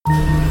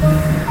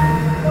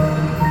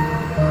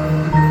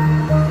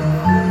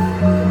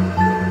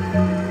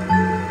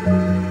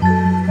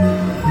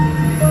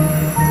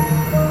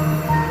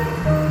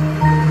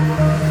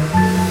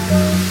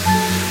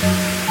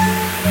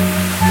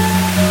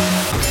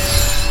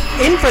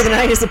In for the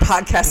Night is a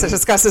podcast that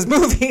discusses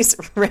movies,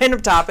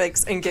 random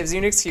topics, and gives you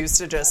an excuse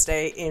to just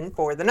stay in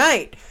for the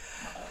night.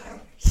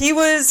 He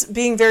was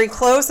being very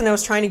close, and I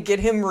was trying to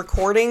get him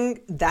recording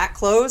that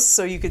close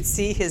so you could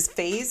see his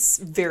face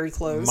very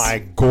close. My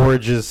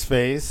gorgeous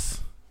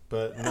face.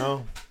 But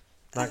no,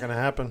 not going to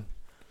happen.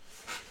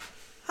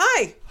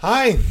 Hi.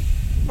 Hi.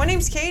 My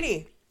name's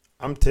Katie.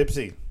 I'm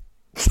tipsy.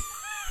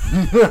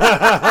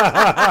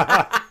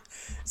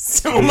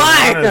 So am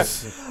I.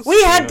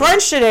 We had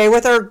brunch today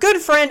with our good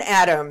friend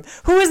Adam,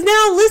 who is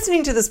now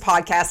listening to this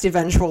podcast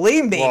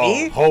eventually,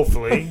 maybe. Well,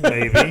 hopefully,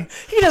 maybe.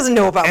 He doesn't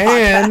know about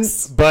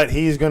podcasts. But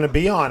he's going to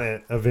be on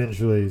it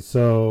eventually.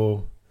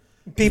 So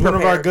Be one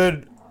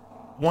prepared.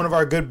 of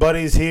our good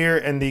buddies here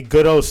in the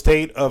good old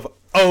state of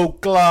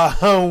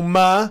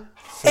Oklahoma.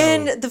 So.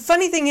 And the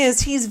funny thing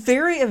is, he's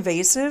very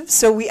evasive,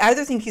 so we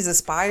either think he's a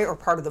spy or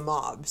part of the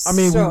mob. I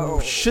mean,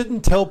 we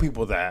shouldn't tell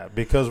people that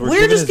because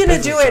we're just going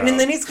to do it, and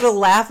then he's going to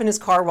laugh in his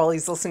car while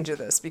he's listening to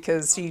this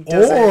because he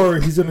doesn't.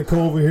 Or he's going to come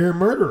over here and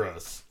murder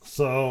us.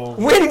 So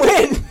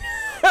win-win.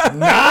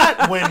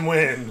 Not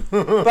win-win.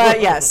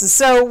 But yes,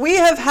 so we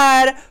have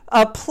had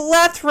a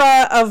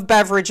plethora of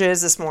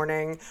beverages this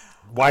morning.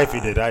 Wifey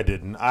did. I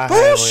didn't. I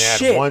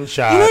Bullshit. only had one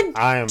shot. You had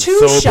I am 2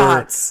 sober.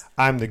 shots.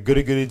 I'm the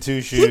goody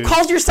two shoes. You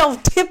called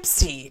yourself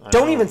tipsy.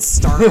 Don't even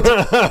start.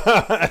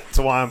 That's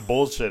why I'm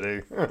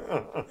bullshitting.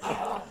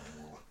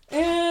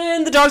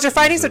 And the dogs are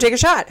fighting, so take a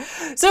shot.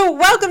 So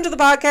welcome to the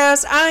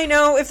podcast. I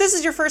know if this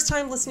is your first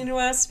time listening to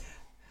us,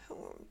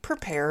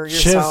 prepare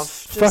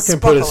yourself. Just fucking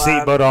put a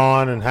seatbelt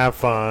on and have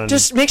fun.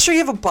 Just make sure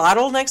you have a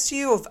bottle next to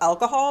you of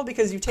alcohol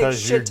because you take a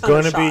shit ton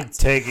of shots. You're going to be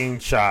taking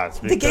shots.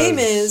 The game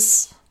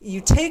is you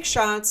take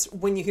shots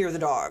when you hear the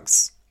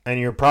dogs. And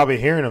you're probably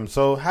hearing them.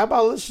 So how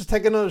about let's just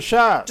take another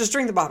shot? Just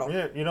drink the bottle.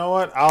 Yeah, you know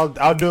what?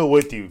 I'll do it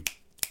with you.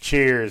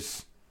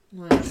 Cheers.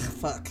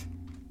 Fuck.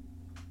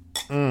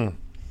 Okay.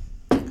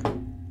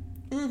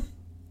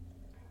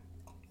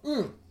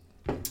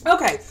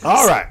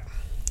 All right.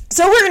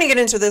 So we're going to get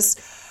into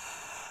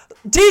this.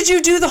 Did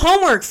you do the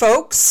homework,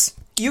 folks?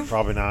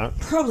 Probably not.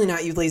 Probably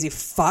not, you lazy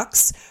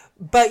fucks.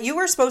 But you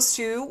were supposed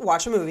to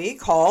watch a movie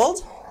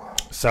called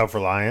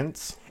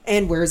Self-Reliance.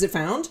 And where is it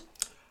found?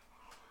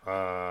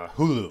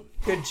 Hulu.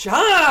 Good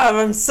job.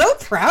 I'm so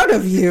proud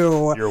of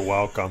you. You're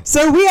welcome.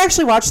 So we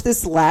actually watched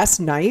this last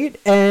night,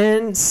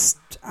 and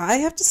I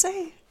have to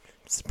say,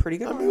 it's pretty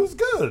good. I mean, it was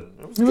good.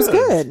 It was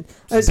good.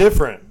 It's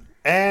different.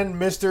 And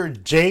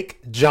Mr.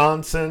 Jake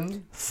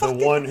Johnson, the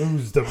one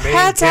who's the main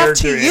hats character off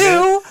to in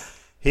you. it,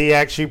 he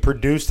actually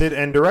produced it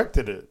and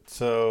directed it.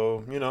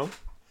 So, you know,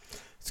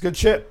 it's good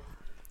shit.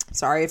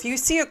 Sorry, if you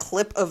see a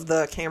clip of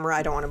the camera,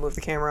 I don't want to move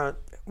the camera,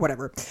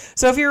 whatever.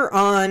 So if you're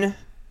on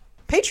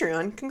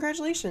Patreon,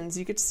 congratulations.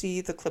 You get to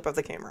see the clip of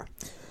the camera.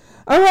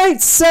 All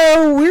right,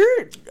 so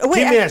we're... Give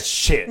me that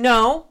shit.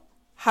 No.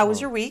 How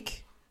was your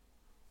week?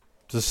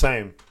 It's the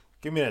same.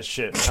 Give me that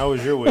shit. How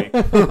was your week?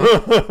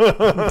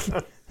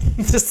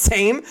 The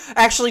same.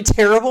 Actually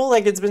terrible.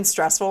 Like, it's been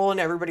stressful and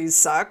everybody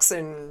sucks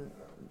and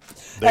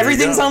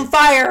everything's on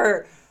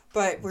fire.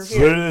 But we're It's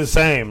here. literally the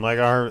same. Like,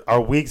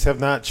 our weeks have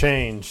not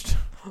changed.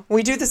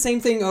 We do the same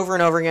thing over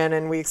and over again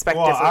and we expect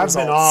different I've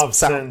results. been off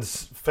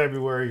since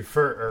February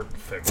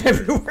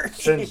 1st.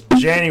 Since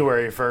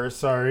January 1st,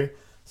 sorry.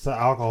 It's the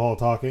alcohol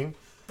talking.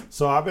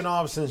 So I've been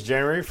off since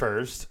January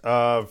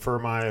 1st for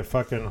my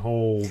fucking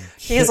whole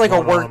He has like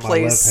a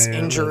workplace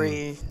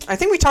injury. I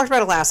think we talked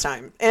about it last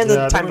time and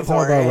the time before.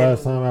 We talked about it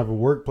last time. I have a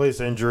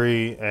workplace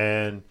injury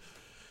and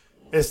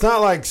it's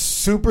not like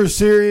super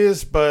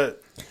serious, but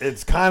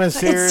it's kind of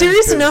serious. It's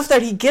serious enough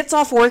that he gets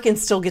off work and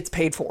still gets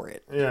paid for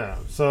it. Yeah.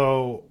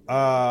 So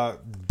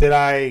did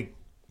I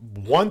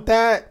want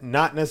that?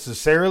 Not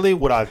necessarily.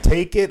 Would I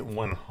take it?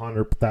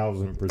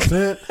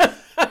 100,000%.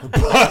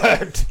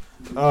 But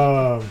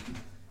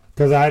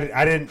because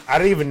I didn't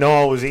even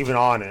know I was even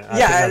on it. I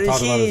think I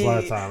talked about this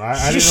last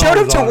time. He showed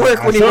up to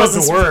work when he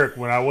wasn't. I showed up to work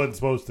when I wasn't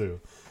supposed to.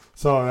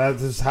 So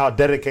that's just how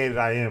dedicated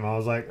I am. I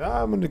was like,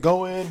 I'm going to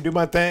go in, do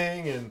my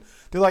thing, and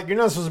they're like, you're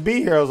not supposed to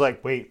be here. I was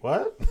like, wait,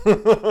 what?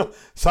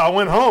 So I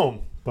went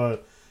home.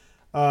 But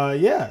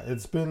yeah,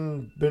 it's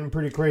been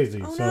pretty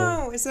crazy. Oh so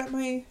no, is that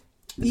my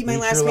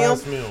last meal?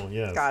 Last meal,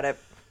 yes. Got it.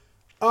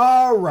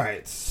 All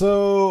right,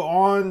 so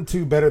on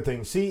to better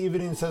things. See, even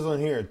it says on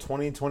here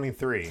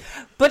 2023.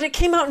 But it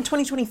came out in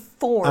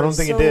 2024. I don't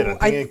think it did.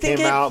 I think it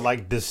came out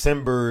like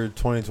December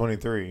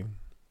 2023.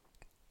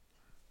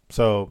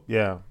 So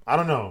yeah, I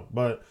don't know,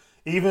 but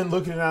even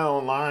looking at it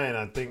online,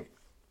 I think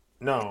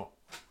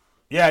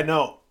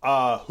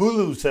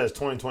Hulu says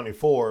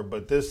 2024,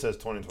 but this says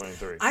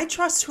 2023. I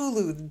trust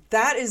Hulu.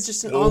 That is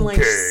just an online.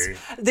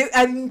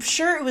 I'm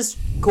sure it was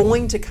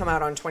going to come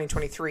out on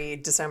 2023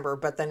 December,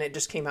 but then it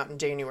just came out in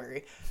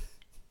January.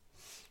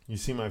 You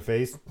see my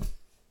face?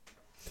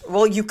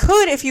 Well, you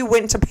could if you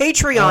went to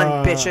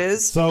Patreon, bitches.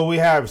 So we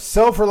have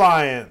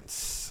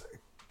Self-Reliance,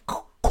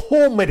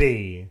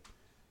 comedy,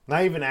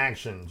 not even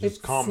action,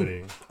 just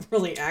comedy.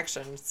 Really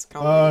action. It's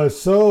comedy.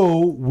 So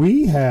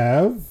we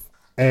have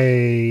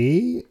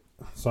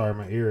sorry,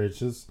 my ear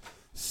itches.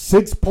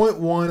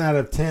 6.1 out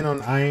of 10 on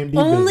IMDb.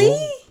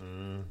 Only?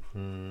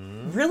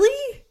 Mm-hmm.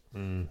 Really?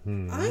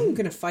 Mm-hmm. I'm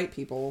going to fight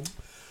people.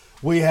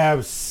 We have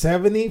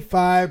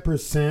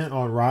 75%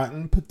 on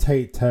Rotten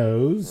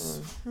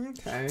Potatoes.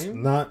 Okay.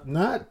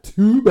 Not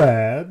too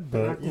bad,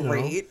 but Not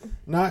great.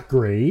 Not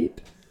great.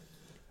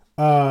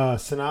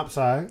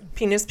 Synopsis.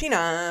 Penis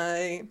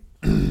peni.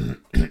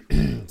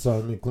 So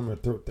let me clear my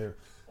throat there.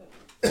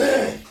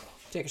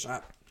 Take a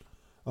shot.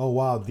 Oh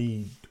wow,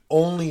 the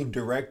only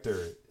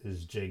director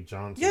is Jake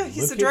Johnson. Yeah,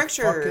 he's Look the at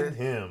director. Fucking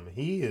him.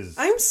 He is.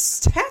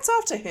 Hats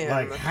off to him.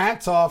 Like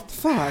hats off.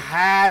 Fuck.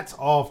 Hats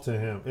off to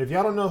him. If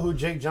y'all don't know who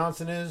Jake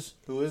Johnson is,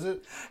 who is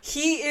it?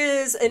 He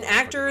is an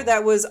actor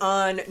that was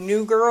on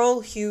New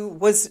Girl.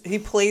 He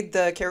played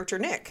the character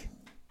Nick.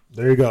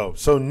 There you go.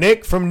 So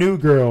Nick from New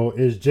Girl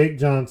is Jake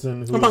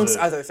Johnson, amongst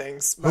other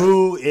things.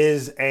 Who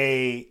is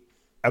a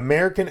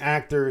American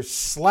actor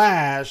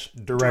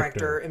 /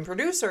 director and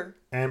producer.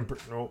 And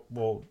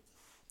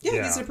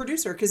yeah, he's a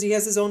producer because he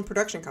has his own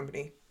production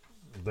company.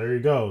 There you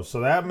go. So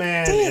that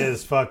man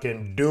is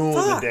fucking doing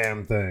the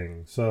damn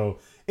thing. So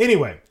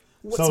anyway,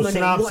 What's my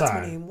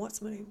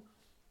name?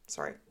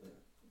 Sorry.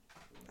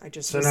 I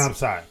just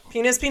synopsis.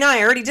 Penis peni.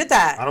 I already did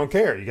that. I don't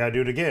care. You gotta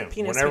do it again.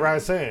 Penis Whenever peni. I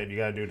say it, you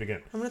gotta do it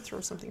again. I'm gonna throw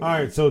something. All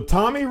right. So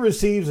Tommy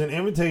receives an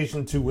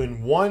invitation to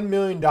win $1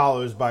 million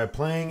by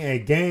playing a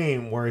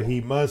game where he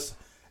must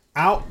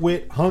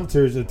outwit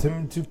hunters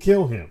attempting to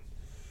kill him.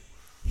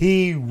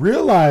 He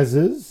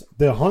realizes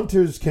the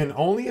hunters can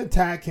only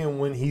attack him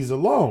when he's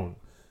alone,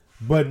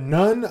 but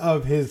none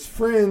of his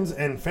friends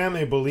and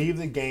family believe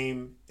the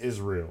game is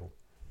real.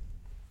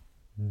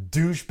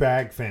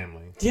 Douchebag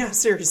family. Yeah,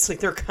 seriously,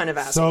 they're kind of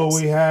assholes.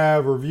 So we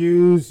have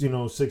reviews,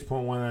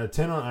 6.1 out of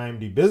 10 on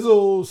IMDb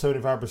Bizzle,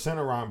 75% on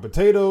Rotten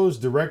Potatoes.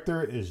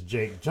 Director is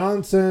Jake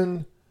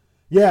Johnson.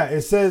 Yeah,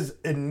 it says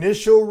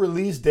initial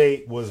release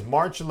date was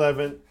March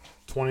 11th,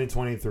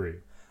 2023.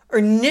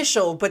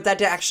 Initial, but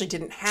that actually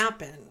didn't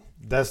happen.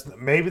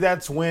 Maybe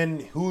that's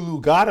when Hulu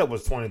got it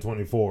was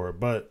 2024,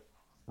 but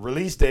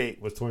release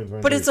date was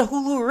 2023. But it's a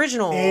Hulu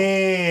original.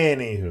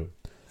 Anywho.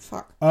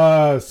 Fuck.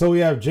 So we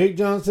have Jake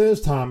Johnson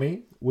as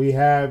Tommy. We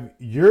have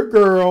your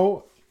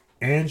girl,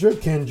 Andra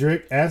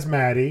Kendrick as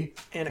Maddie.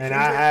 And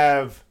I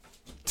have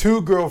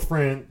two good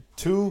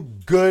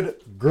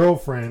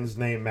girlfriends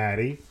named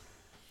Maddie.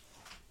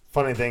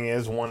 Funny thing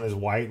is, one is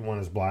white and one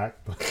is black.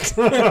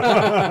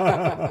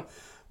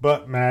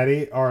 But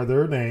Maddie are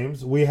their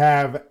names. We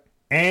have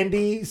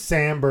Andy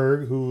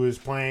Samberg, who is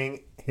playing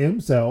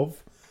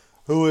himself,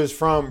 who is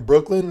from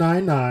Brooklyn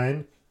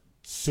Nine-Nine.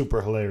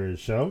 Super hilarious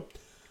show.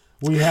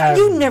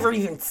 You've never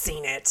even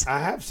seen it. I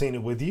have seen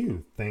it with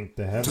you, thank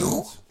the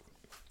heavens.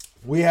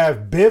 We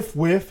have Biff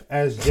Whiff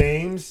as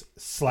James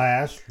 /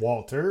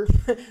 Walter.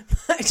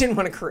 I didn't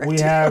want to correct you. We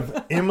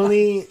have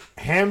Emily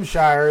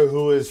Hampshire,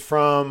 who is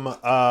from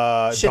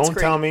Don't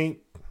Tell Me.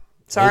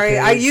 Sorry,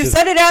 you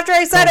said it after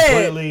I said it.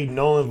 Completely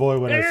null and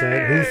void what I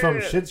said. Who's from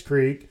Schitt's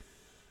Creek.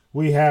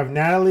 We have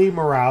Natalie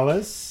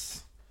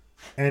Morales.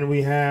 And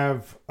we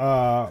have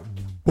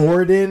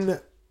Borden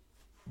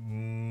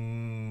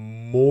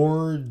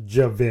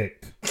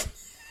Morjavic,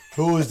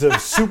 who is the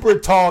super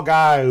tall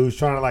guy who's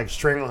trying to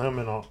strangle him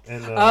in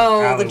the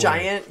alleyway. The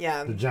giant,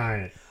 yeah, the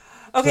giant.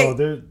 Okay,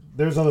 so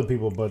there's other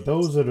people, but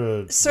those are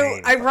the. So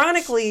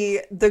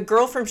ironically, the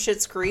girl from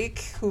Schitt's Creek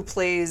who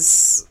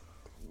plays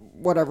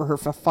whatever her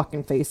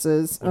fucking face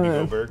is,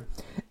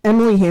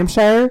 Emily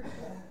Hampshire.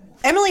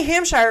 Emily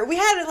Hampshire. We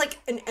had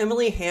an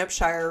Emily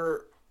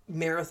Hampshire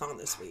marathon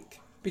this week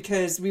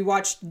because we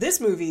watched this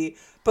movie,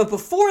 but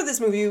before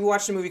this movie, we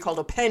watched a movie called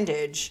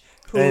Appendage.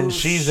 And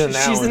she's in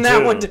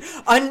that one,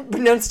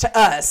 unbeknownst to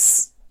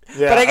us.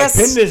 Yeah, but I guess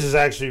Appendage is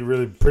actually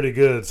really pretty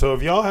good. So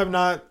if y'all have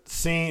not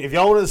seen, if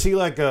y'all want to see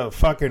a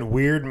fucking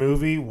weird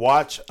movie,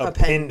 watch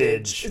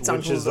Appendage,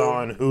 which is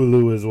on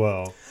Hulu as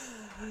well.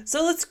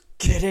 So let's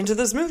get into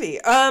this movie.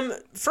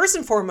 First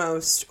and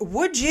foremost,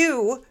 would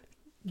you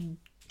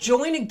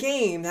join a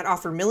game that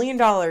offered $1 million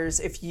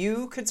if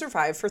you could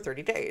survive for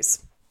 30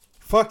 days?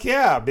 Fuck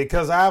yeah,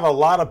 because I have a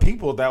lot of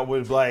people that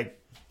would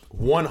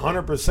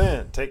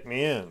 100% take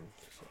me in.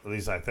 At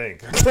least I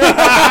think. You see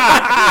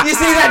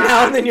that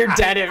now and then you're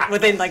dead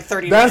within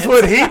 30 minutes. That's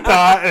what he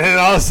thought, and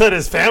all of a sudden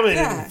his family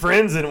and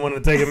friends didn't want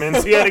to take him in,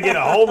 so he had to get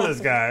a homeless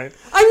guy.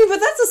 I mean, but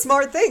that's a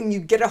smart thing. You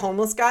get a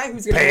homeless guy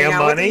who's going to hang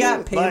out with you.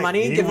 Yeah, pay him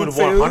money, give him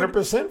food. He would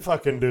 100%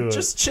 fucking do it.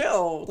 Just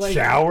chill.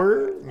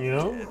 Shower,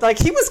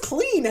 he was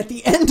clean at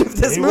the end of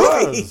this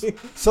movie.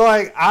 So,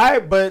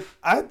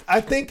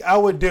 I think I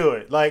would do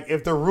it.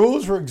 If the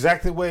rules were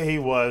exactly the way he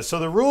was. So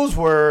the rules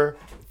were...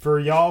 For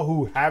y'all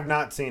who have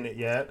not seen it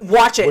yet,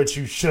 watch it. Which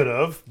you should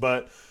have,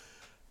 but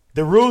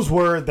the rules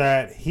were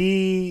that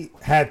he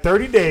had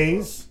 30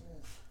 days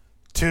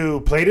to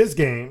play this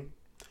game.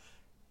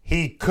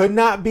 He could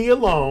not be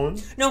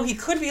alone. No, he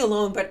could be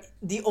alone, but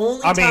the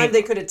only time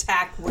they could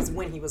attack was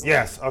when he was alone.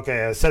 Yes,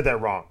 okay, I said that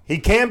wrong. He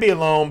can be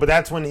alone, but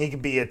that's when he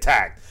could be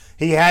attacked.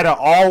 He had to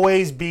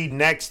always be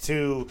next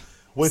to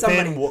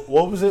Within,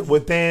 what was it?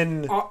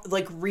 Within...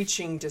 like,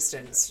 reaching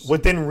distance.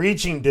 Within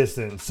reaching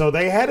distance. So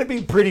they had to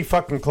be pretty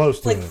fucking close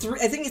to him.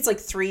 I think it's like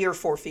 3 or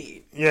 4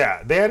 feet.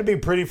 Yeah, they had to be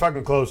pretty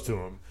fucking close to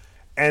him.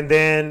 And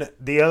then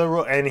the other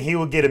rule, and he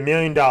would get $1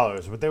 million.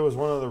 But there was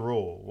one other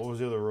rule. What was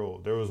the other rule?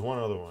 There was one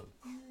other one.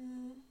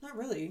 Not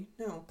really,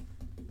 no.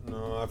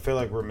 No, I feel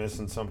like we're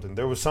missing something.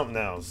 There was something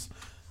else.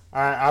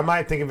 I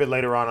might think of it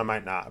later on. I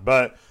might not.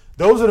 But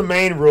those are the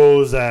main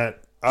rules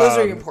that... those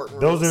are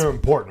important rules. Those are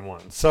important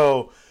ones.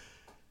 So...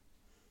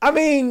 I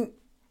mean,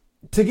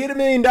 to get $1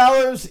 million,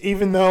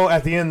 even though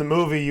at the end of the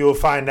movie you'll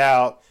find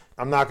out,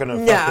 I'm not gonna.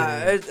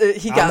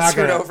 He got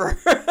screwed over.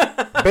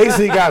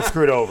 Basically, got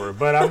screwed over.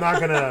 But I'm not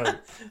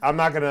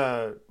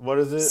gonna. What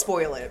is it?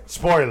 Spoil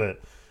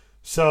it.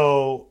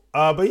 So,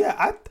 but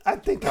yeah, I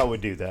think I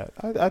would do that.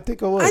 I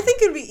think I would. I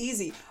think it would be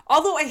easy.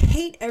 Although I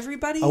hate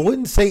everybody. I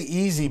wouldn't say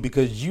easy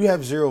because you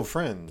have 0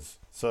 friends.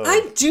 So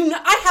I do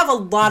not. I have a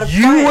lot of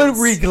friends. You would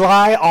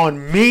rely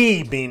on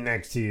me being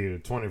next to you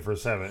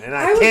 24/7, and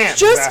I can't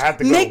because I have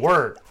to go to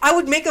work. I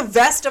would make a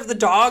vest of the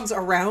dogs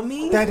around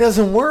me. That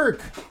doesn't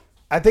work.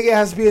 I think it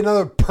has to be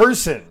another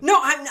person. No,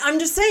 I'm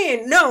just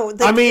saying. No,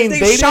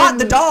 they shot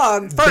the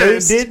dog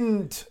first. They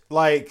didn't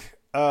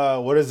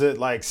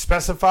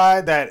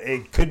specify that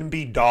it couldn't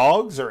be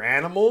dogs or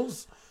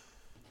animals.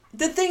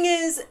 The thing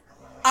is,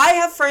 I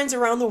have friends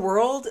around the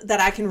world that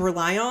I can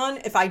rely on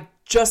if I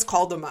just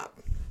called them up.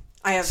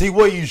 See,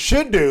 what you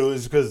should do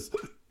is, because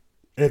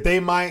if they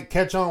might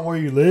catch on where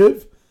you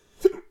live,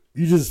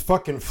 you just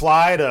fucking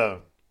fly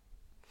to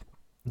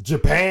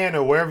Japan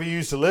or wherever you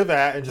used to live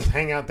at and just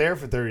hang out there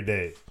for 30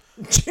 days.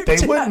 They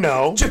wouldn't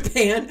know.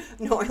 Japan?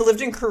 No, I lived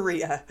in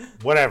Korea.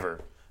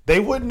 Whatever. They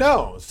wouldn't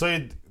know. So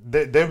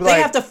they'd be like...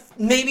 They have to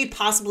maybe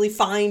possibly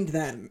find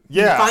them.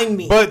 Yeah. Find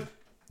me. But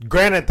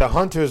granted, the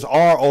hunters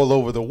are all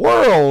over the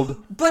world.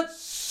 But...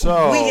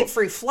 So, we get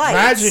free flights.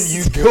 Imagine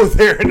you go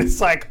there and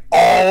it's like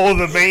all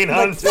the main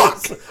hunters.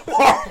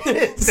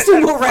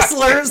 Sumo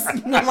wrestlers.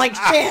 And I'm like,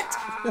 shit.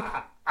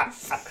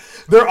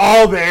 They're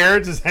all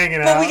there just hanging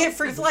out. But we get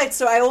free flights,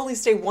 so I only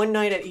stay one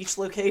night at each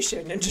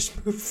location and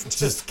just move.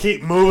 Just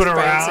keep moving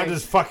around.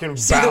 Just fucking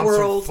see bounce the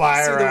world, and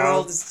fly see around. The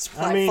world.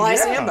 Fly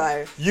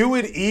standby. You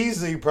would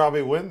easily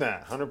probably win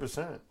that.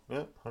 100%.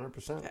 Yeah,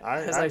 100%.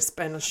 Because I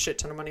spend a shit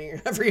ton of money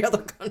in every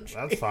other country.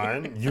 That's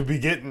fine. You'd be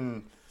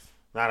getting...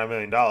 Not $1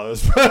 million,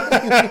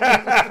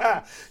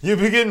 but you'll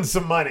be getting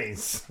some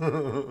monies.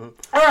 All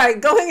right,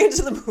 going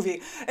into the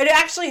movie. It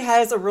actually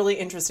has a really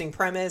interesting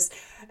premise.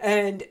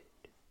 And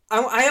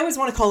I always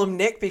want to call him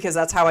Nick because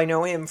that's how I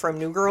know him from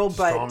New Girl.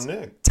 But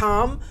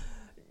Tom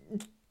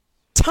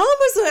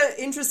is an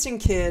interesting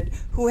kid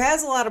who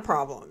has a lot of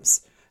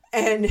problems.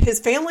 And his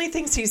family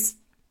thinks he's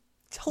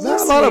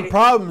hallucinating. Not a lot of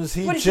problems.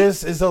 He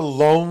just is a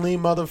lonely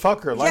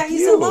motherfucker like you. Yeah,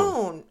 he's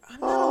alone.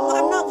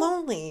 I'm not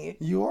lonely.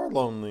 You are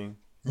lonely.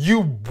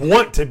 You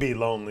want to be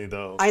lonely,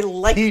 though. I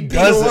like being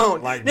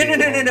alone.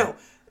 No.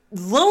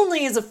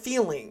 Lonely is a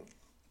feeling.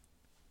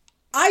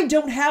 I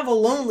don't have a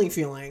lonely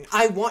feeling.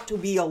 I want to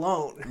be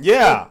alone.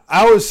 Yeah.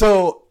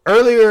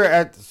 Earlier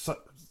at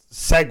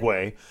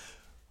Segway,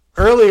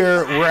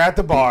 we're at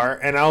the bar,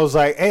 and I was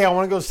like, hey, I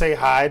want to go say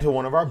hi to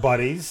one of our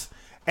buddies.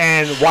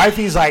 And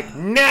wifey's like,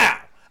 nah,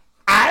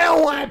 I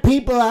don't want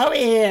people out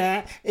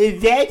here.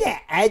 Did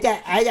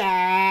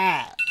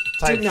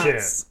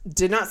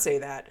not say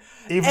that.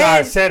 Even though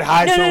I said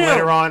hi to him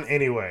later on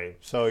anyway.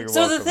 So you're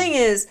welcome. So the thing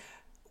is,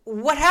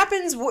 what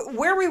happens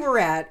where we were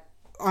at,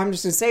 I'm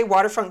just going to say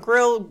waterfront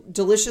grill,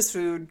 delicious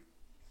food,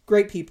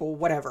 great people,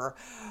 whatever.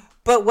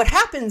 But what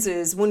happens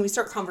is when we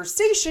start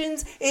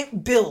conversations,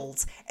 it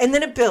builds, and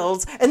then it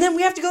builds, and then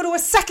we have to go to a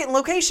second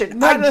location.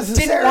 Not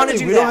necessarily. Didn't want to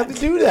do that. We don't have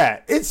to do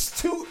that. It's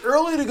too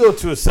early to go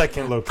to a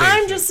second location.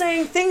 I'm just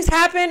saying things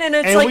happen,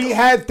 and we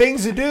had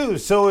things to do.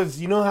 So it's,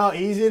 you know how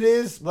easy it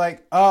is?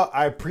 Like,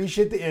 I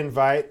appreciate the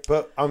invite,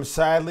 but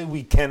sadly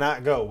we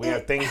cannot go. We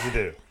have things to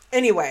do.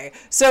 Anyway,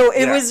 so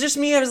it was just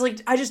me. I was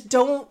like, I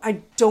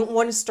don't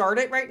want to start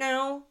it right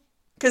now.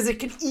 Because it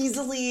could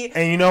easily...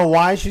 And you know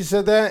why she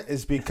said that?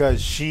 It's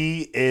because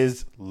she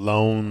is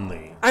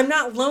lonely. I'm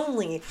not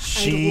lonely.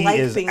 She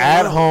is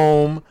at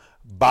home,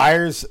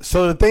 buyers.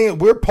 So the thing,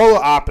 we're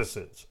polar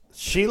opposites.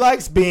 She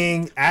likes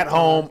being at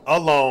home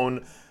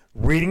alone,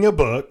 reading a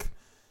book,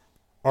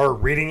 or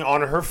reading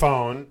on her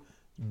phone,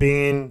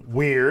 being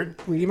weird.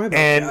 Reading my book.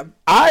 And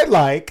I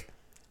like...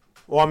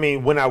 Well, I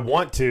mean, when I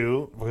want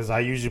to, because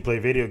I usually play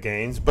video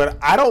games, but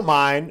I don't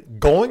mind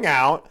going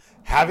out,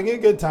 having a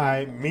good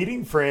time,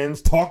 meeting friends,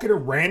 talking to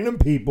random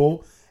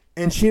people,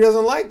 and she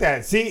doesn't like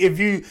that. See, if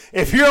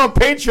you're on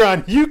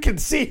Patreon, you can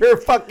see her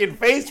fucking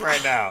face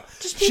right now.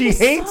 She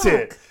hates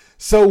it.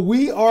 So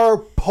we are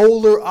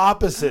polar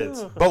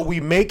opposites, but we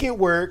make it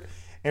work,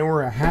 and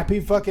we're a happy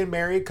fucking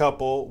married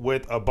couple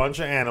with a bunch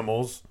of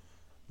animals.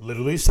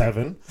 Literally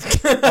 7.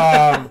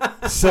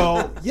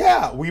 So,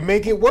 yeah, we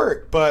make it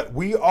work. But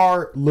we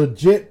are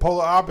legit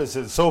polar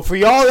opposites. So, for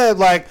y'all that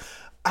like,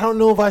 I don't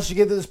know if I should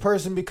get this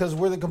person because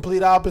we're the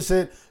complete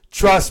opposite.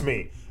 Trust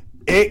me,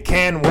 it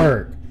can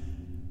work.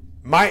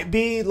 Might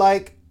be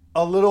like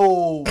a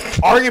little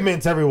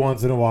arguments every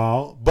once in a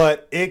while,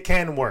 but it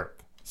can work.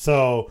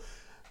 So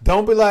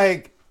don't be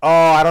like, oh,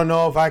 I don't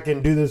know if I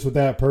can do this with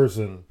that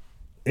person.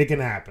 It can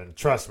happen.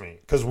 Trust me.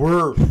 Because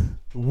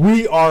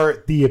we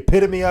are the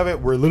epitome of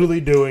it. We're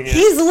literally doing it.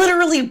 He's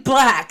literally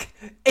black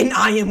and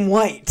I am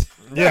white.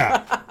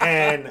 Yeah.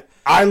 And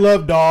I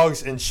love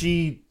dogs, and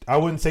I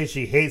wouldn't say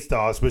she hates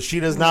dogs, but she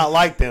does not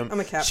like them. I'm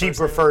a cat She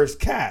person. prefers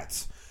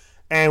cats.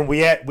 And we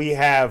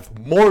have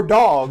more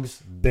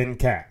dogs than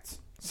cats.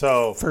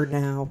 So For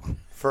now.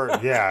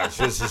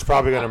 She's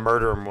probably gonna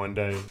murder him one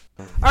day.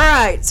 All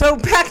right, so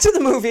back to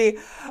the movie.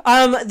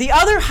 The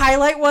other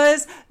highlight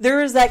was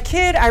there was that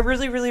kid I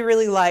really, really,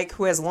 really like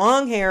who has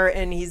long hair,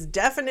 and he's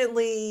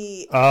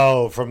definitely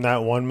from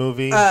that one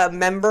movie.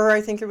 Member,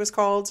 I think it was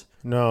called.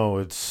 No,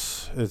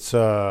 it's what's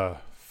the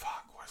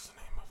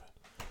name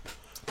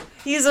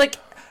of it?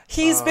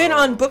 He's been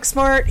on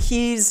Booksmart.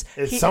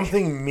 It's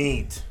something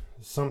meat.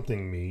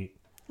 Something meat.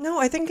 No,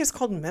 I think it's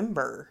called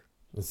Member.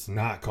 It's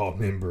not called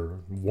Member.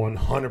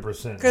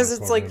 100%. Because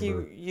it's like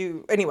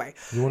you. Anyway.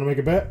 You want to make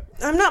a bet?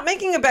 I'm not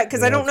making a bet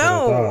because I don't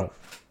that's what know.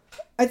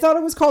 I thought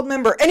it was called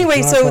Member. Anyway,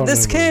 It's not so called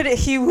this Member. kid,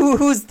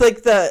 who's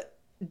like the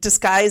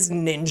disguised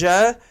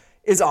ninja,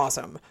 is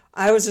awesome.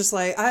 I was just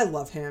like, I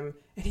love him,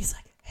 and he's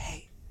like,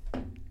 hey,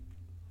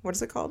 what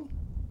is it called?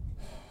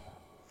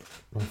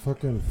 My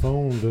fucking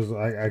phone does.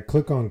 I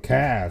click on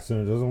cast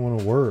and it doesn't want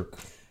to work.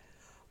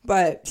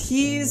 But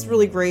he's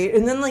really great.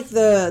 And then like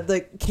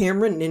the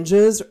camera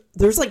ninjas,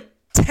 there's like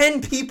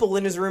 10 people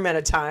in his room at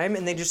a time,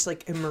 and they just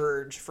like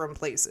emerge from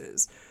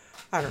places.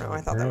 I don't know. I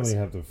thought that was. I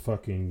apparently have to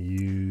fucking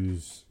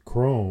use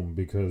Chrome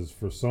because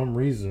for some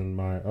reason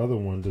my other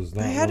one does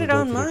not. I had it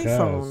on my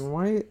phone.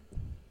 Why?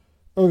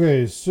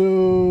 Okay,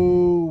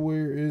 so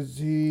where is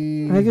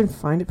he? I can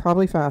find it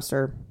probably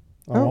faster.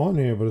 I'm on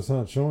here, but it's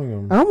not showing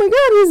him. Oh my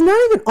god, he's not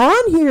even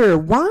on here.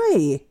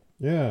 Why?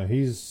 Yeah,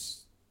 he's.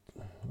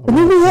 And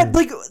then we had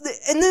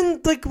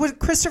what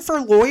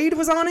Christopher Lloyd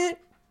was on it.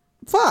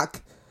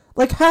 Fuck,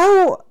 like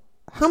how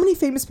many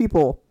famous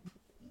people?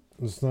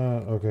 It's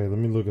not okay. Let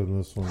me look at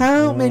this one.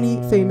 How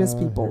many famous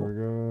people? Here we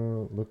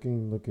go.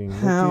 Looking.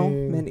 How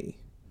many?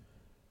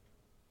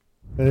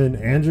 And then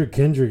Andrew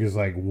Kendrick is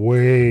like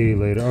way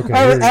later.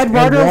 Okay,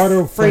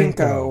 Eduardo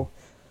Franco.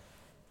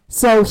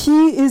 So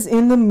he is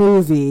in the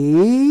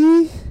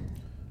movie.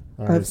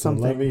 All right, so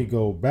let me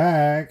go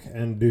back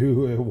and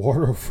do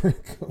Eduardo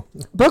Franco.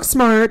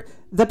 Booksmart,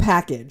 The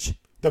Package.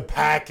 The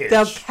Package.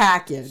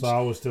 So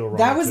I was still wrong.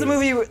 That was the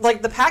movie.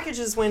 Like The Package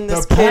is when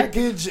this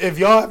Package. If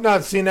y'all have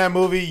not seen that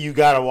movie, you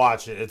gotta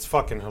watch it. It's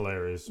fucking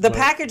hilarious. The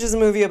Package is a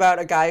movie about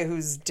a guy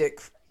whose dick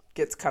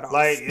gets cut off.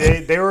 Like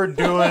they were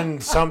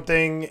doing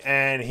something,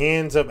 and he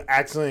ends up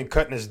accidentally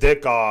cutting his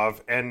dick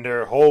off, and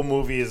their whole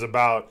movie is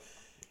about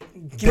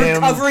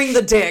recovering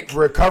the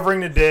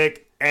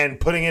dick.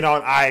 And putting it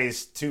on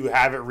ice to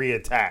have it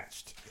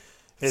reattached.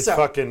 It's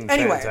fucking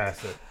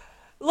fantastic.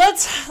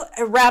 Let's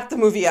wrap the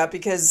movie up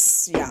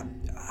because,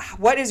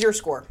 what is your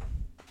score?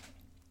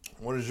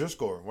 What is your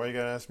score? Why you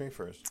gotta ask me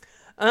first?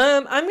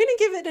 I'm going to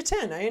give it a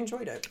 10. I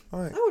enjoyed it. All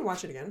right. I would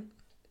watch it again.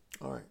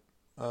 All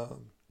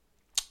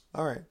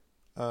right.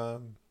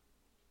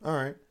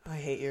 I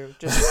hate you.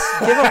 Just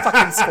give a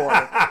fucking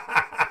score.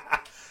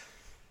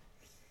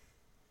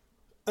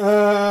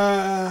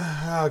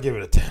 I'll give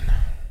it a 10.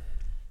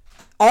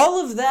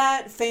 All of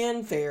that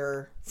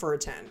fanfare for a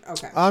 10.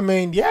 Okay. I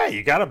mean, yeah,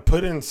 you got to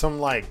put in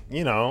some,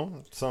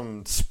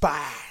 some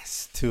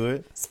spice to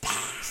it.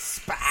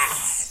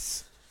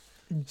 Spice.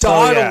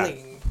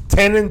 Dawdling.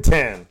 10 and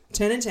 10.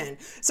 10 and 10.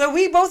 So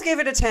we both gave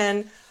it a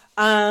 10.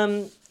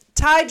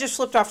 Ty just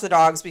flipped off the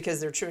dogs because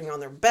they're chewing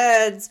on their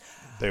beds.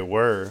 They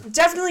were.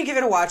 Definitely give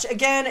it a watch.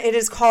 Again, it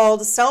is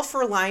called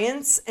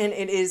Self-Reliance, and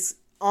it is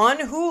on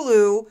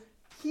Hulu.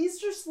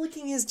 He's just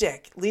licking his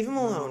dick. Leave him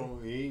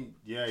alone.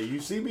 No, you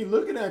see me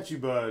looking at you,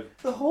 bud.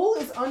 The hole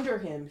is under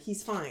him.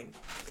 He's fine.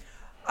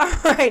 All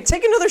right,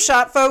 take another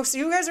shot, folks.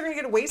 You guys are going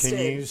to get wasted.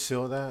 Can you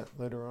seal that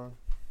later on?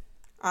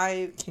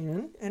 I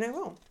can, and I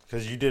will.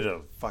 Because you did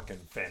a fucking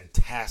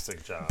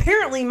fantastic job.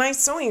 Apparently, my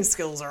sewing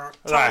skills are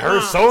top her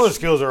notch. sewing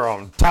skills are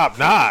on top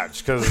notch.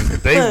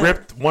 Because they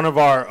ripped one of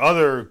our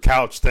other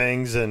couch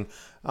things, and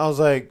I was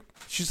like,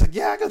 she's like,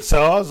 yeah, I can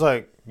sew. I was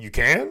like, you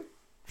can?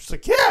 She's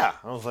like, yeah.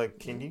 I was like,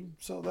 can you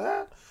sew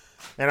that?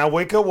 And I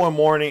wake up one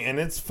morning and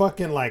it's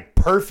fucking like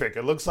perfect.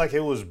 It looks like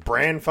it was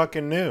brand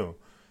fucking new.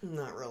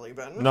 Not really,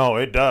 but no,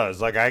 it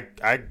does. Like I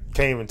can't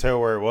even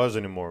tell where it was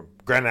anymore.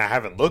 Granted, I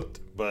haven't looked,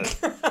 but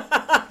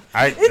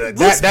that's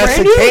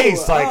the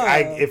case.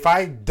 Like if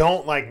I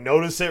don't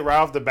notice it right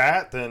off the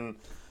bat, then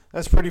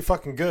that's pretty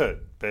fucking good,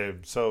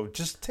 babe. So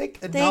just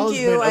take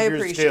acknowledgement of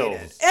your skills.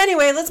 It.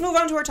 Anyway, let's move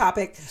on to our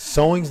topic.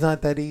 Sewing's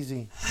not that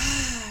easy.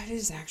 It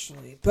is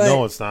actually, but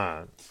no, it's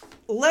not.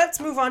 Let's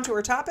move on to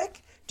our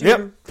topic.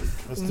 Yep.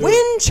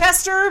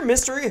 Winchester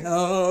Mystery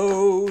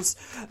House.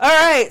 All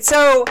right,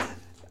 so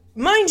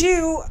mind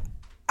you,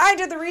 I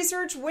did the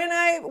research when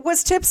I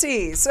was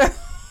tipsy, so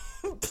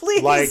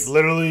Please. Like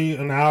literally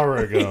an hour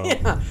ago.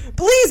 Yeah.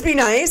 Please be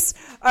nice.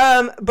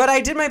 But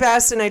I did my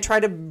best and I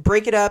tried to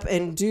break it up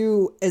and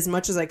do as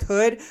much as I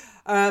could.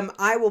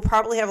 I will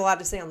probably have a lot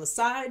to say on the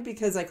side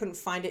because I couldn't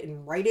find it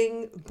in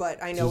writing,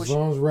 but I know As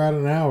long as we're at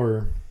an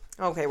hour.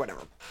 Okay,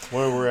 whatever.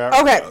 Where we're at?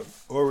 Okay.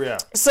 Where we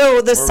at?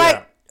 So the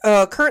site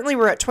currently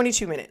we're at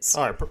 22 minutes.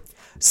 All right.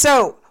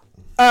 So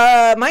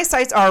my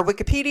sites are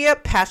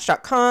Wikipedia,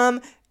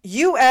 Patch.com,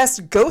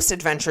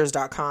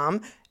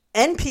 USGhostAdventures.com,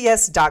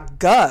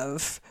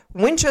 NPS.gov,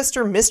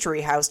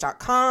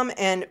 WinchesterMysteryHouse.com,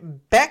 and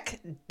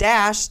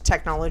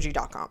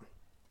Beck-Technology.com.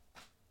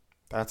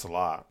 That's a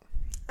lot.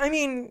 I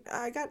mean,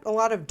 I got a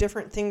lot of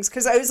different things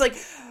because I was like,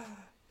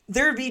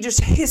 there'd be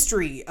just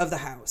history of the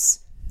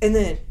house, and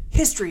then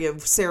history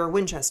of Sarah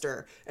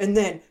Winchester, and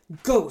then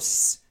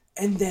ghosts,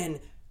 and then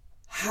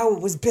how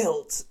it was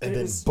built. And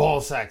then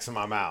ball sacks in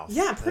my mouth.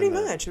 Yeah, pretty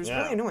much. It was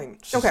really annoying.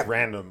 Just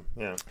random.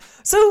 Yeah.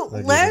 So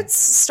let's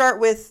start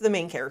with the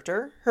main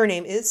character. Her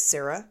name is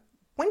Sarah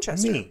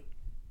Winchester. Me.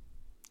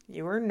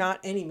 You are not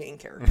any main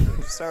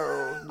character.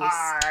 So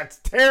that's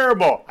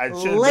terrible. I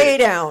should lay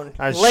down.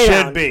 I lay should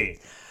down. be.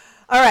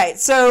 All right.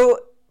 So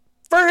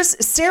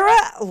first, Sarah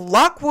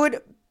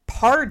Lockwood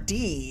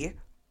Pardee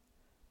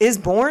is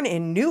born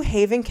in New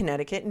Haven,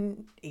 Connecticut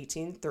in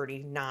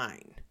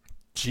 1839.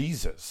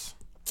 Jesus.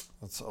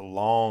 That's a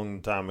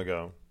long time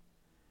ago.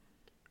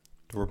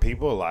 Were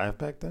people alive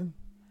back then?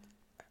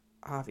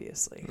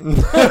 Obviously. All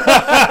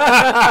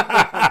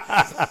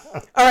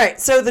right.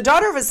 So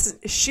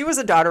she was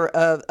a daughter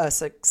of a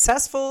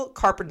successful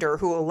carpenter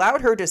who allowed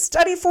her to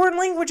study foreign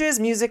languages,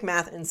 music,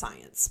 math, and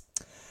science,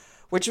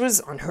 which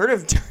was unheard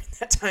of during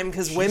that time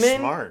because women.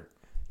 Smart.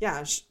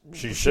 Yeah.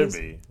 She should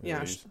be.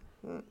 Yeah.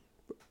 Yeah.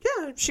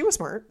 She was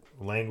smart.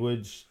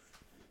 Language,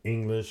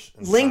 English,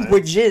 and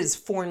languages,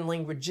 foreign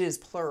languages,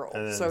 plural.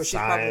 And then so she's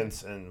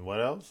science and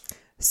what else?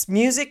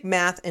 Music,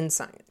 math, and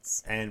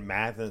science. And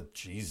math and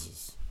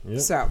Jesus. Yep.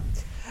 So,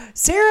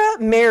 Sarah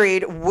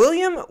married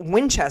William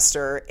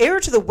Winchester, heir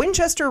to the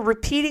Winchester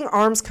Repeating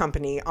Arms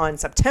Company, on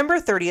September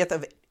 30th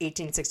of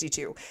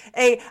 1862.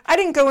 I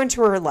didn't go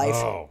into her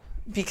life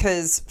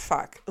because,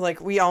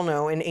 like we all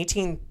know, in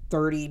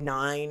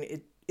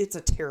 1839, it's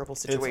a terrible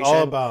situation. It's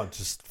all about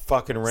just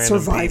fucking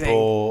random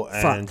people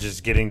and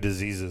just getting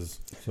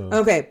diseases. So,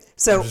 okay,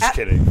 so I'm just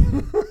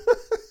kidding.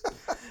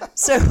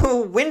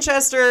 So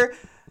Winchester.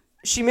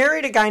 She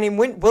married a guy named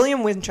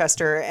William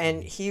Winchester,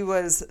 and he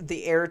was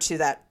the heir to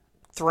that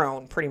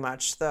throne, pretty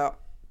much, the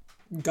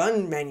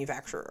gun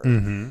manufacturer.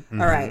 All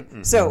right.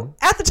 So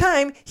at the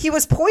time, he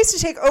was poised to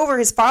take over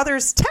his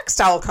father's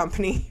textile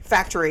company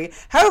factory.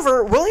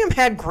 However, William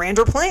had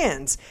grander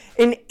plans.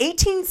 In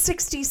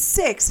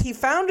 1866, he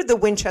founded the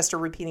Winchester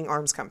Repeating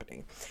Arms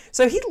Company.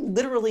 So he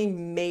literally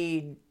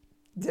made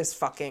this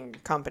fucking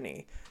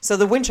company. So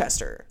the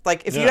Winchester,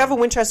 like if you have a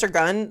Winchester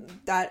gun,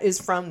 that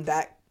is from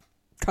that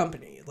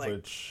company.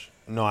 Like,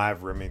 no, I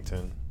have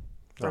Remington.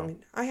 I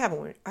have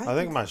a I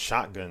think my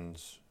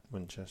shotgun's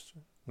Winchester.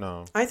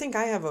 No. I think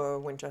I have a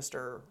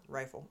Winchester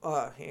rifle.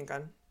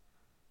 Handgun.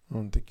 I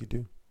don't think you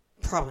do.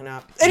 Probably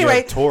not. Anyway.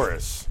 You have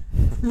Taurus.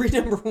 Read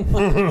number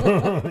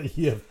 1.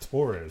 You have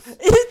Taurus.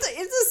 It's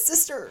a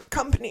sister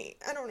company.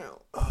 I don't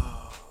know.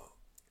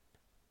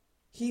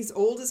 He's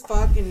old as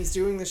fuck and he's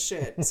doing this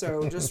shit.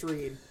 So just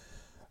read.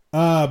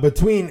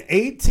 Between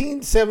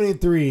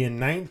 1873 and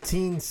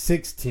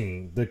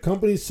 1916, the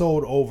company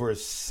sold over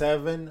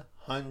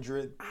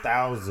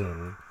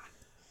 700,000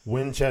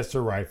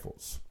 Winchester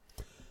rifles.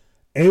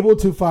 Able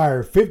to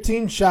fire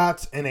 15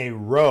 shots in a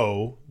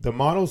row, the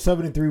Model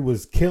 73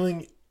 was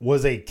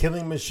a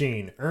killing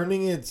machine,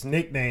 earning its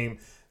nickname,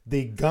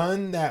 the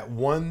gun that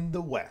won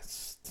the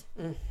West.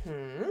 Is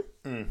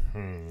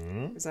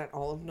that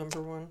all of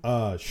number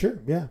 1? Sure.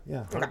 Yeah,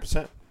 100%.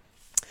 Okay.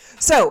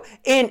 So,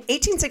 in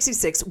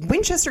 1866,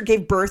 Winchester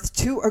gave birth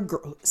to a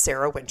girl,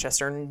 Sarah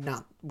Winchester,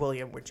 not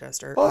William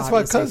Winchester. Oh,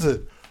 that's obviously. My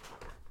cousin.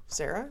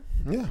 Sarah?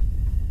 Yeah.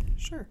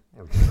 Sure.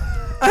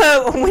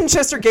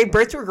 Winchester gave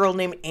birth to a girl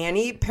named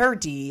Annie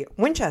Pardee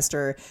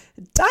Winchester,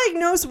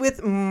 diagnosed with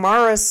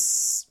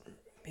marasmus.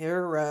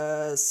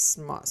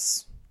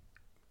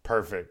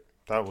 Perfect.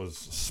 That was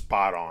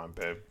spot on,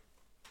 babe.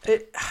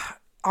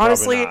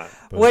 Honestly, not,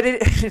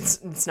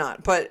 it's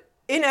not, but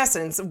in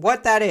essence,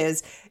 what that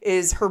is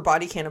her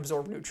body can't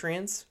absorb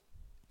nutrients.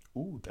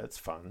 Ooh, that's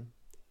fun.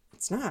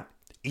 It's not.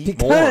 Eat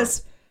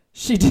because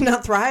she did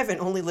not thrive and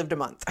only lived a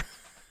month.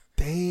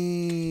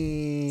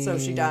 Dang. So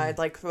she died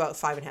like about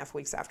 5.5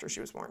 weeks after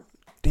she was born.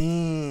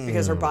 Dang.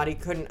 Because her body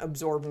couldn't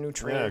absorb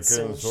nutrients. Yeah,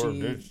 couldn't absorb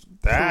nutrients.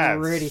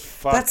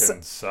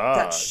 That's sucks.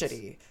 That's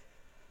shitty.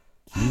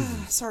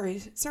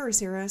 Sorry,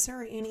 Sarah.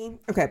 Sorry, Annie.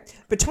 Okay.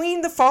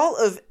 Between the fall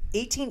of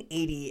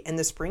 1880 and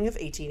the spring of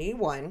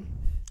 1881...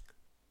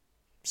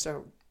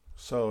 So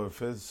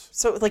if it's...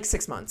 So, like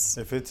 6 months.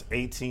 If it's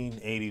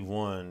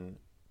 1881,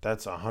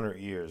 that's 100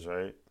 years,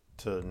 right?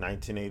 To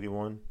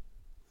 1981?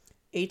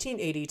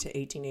 1880 to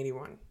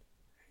 1881.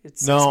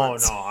 It's 6 no,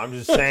 months. No, I'm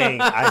just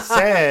saying. I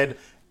said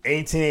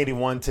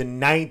 1881 to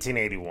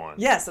 1981.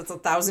 Yes, that's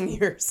 1,000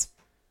 years.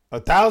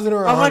 1,000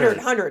 or 100.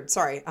 100?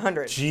 Sorry,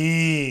 100.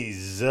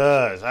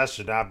 Jesus. I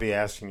should not be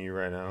asking you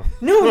right now.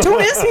 No,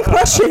 don't ask me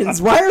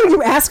questions. Why are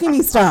you asking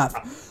me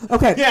stuff?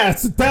 Okay. Yeah,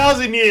 it's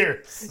 1,000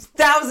 years.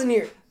 1,000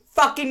 years.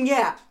 Fucking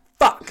yeah.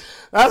 Fuck.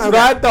 That's what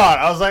I thought.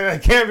 I was like,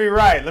 that can't be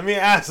right. Let me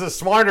ask a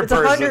smarter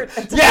person.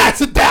 It's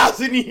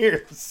 1,000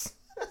 years.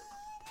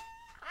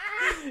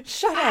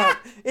 Shut up.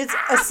 It's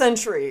a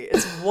century.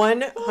 It's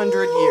 100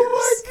 years.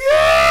 Oh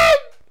my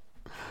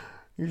God.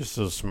 You're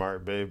so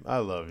smart, babe. I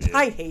love you.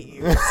 I hate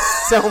you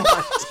so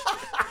much.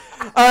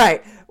 All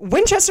right.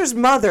 Winchester's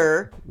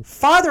mother,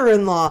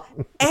 father-in-law,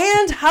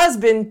 and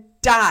husband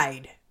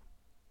died.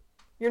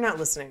 You're not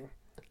listening.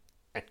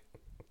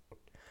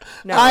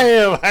 No. I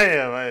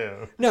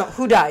am. No,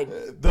 who died?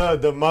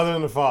 The mother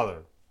and the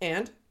father.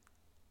 And?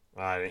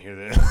 I didn't hear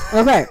that.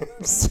 Okay.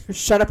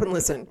 Shut up and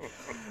listen.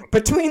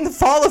 Between the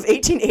fall of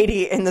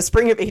 1880 and the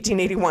spring of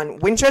 1881,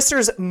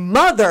 Winchester's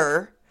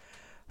mother,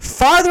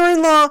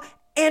 father-in-law,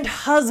 and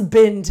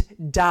husband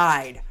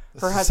died.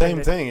 Her husband.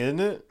 Same thing, isn't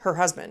it? Her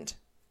husband.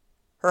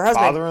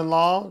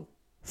 Father-in-law?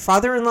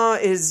 Father-in-law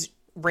is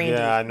Randy.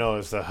 Yeah, I know.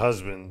 It's the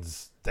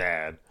husband's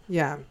dad.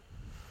 Yeah.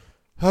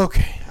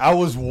 Okay. I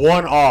was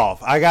one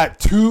off. I got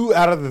 2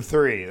 out of the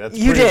 3. That's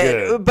pretty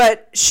good.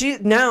 But she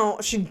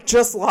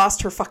just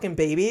lost her fucking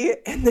baby,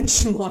 and then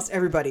she lost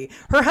everybody.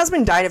 Her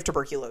husband died of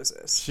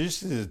tuberculosis. She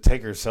just needs to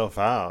take herself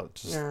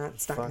out. Nah,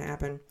 it's not going to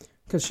happen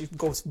because she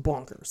goes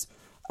bonkers.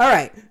 All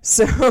right.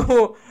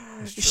 So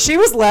she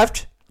was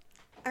left,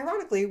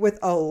 ironically, with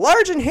a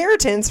large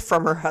inheritance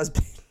from her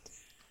husband.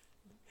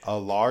 A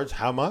large?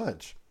 How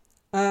much?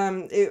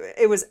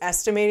 It was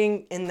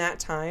estimating in that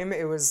time,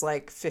 it was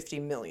like 50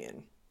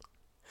 million.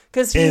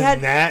 Because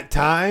that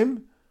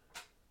time?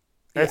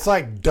 It's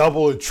like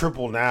double or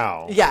triple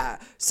now. Yeah.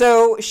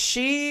 So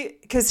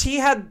because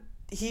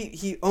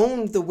he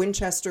owned the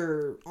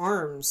Winchester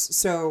Arms,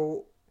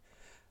 so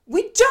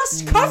we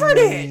just covered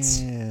it.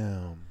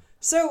 Damn.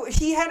 So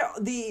he had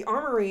the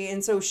armory,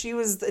 and so she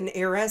was an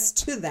heiress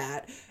to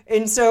that.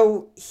 And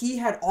so he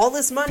had all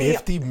this money.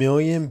 50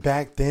 million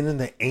back then in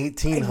the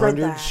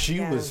 1800s? She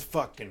was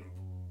fucking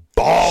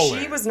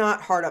balling. She was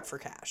not hard up for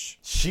cash.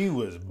 She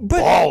was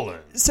balling.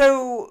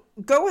 So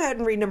go ahead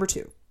and read number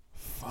 2.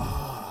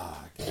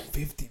 Fuck.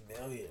 50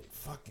 million.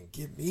 Fucking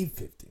give me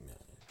 50 million.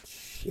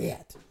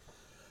 Shit.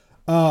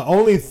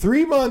 Only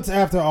 3 months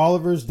after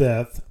Oliver's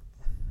death.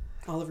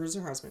 Oliver's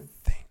her husband.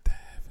 Thank the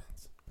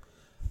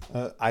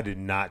heavens. I did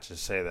not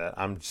just say that.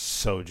 I'm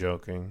so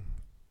joking.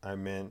 I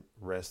meant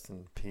rest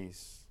in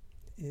peace.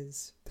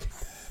 His.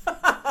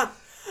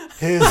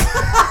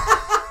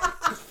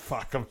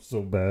 Fuck, I'm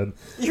so bad.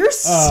 You're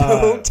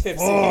so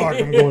tipsy. Fuck,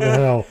 I'm going to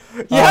hell.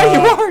 Yeah, you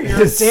are.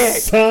 You're a dick.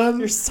 Son?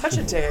 You're such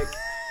a dick.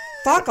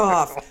 Fuck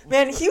off.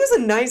 Man, he was a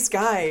nice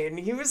guy, and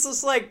he was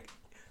just like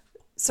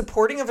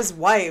supporting of his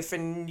wife,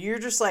 and you're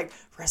just like,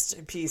 rest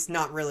in peace.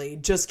 Not really.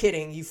 Just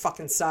kidding. You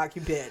fucking suck,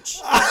 you bitch.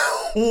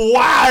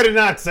 Why? I did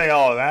not say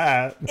all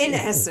that. In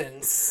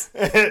essence.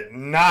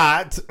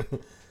 Not.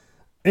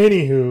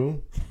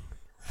 Anywho.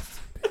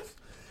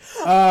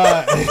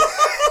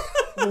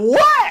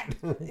 What?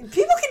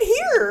 People can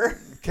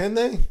hear. Can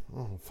they?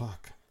 Oh,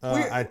 fuck.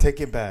 I take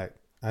it back.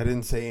 I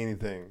didn't say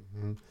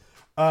anything.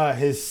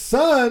 His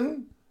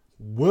son,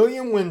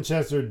 William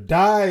Winchester,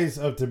 dies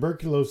of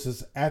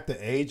tuberculosis at the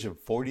age of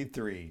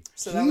 43.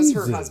 So that was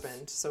her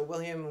husband. So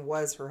William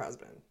was her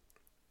husband.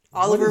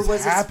 Oliver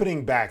was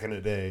happening back in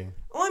the day.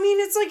 Well, I mean,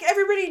 it's like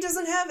everybody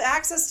doesn't have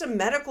access to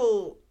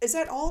medical. Is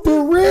that all?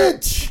 The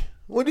rich.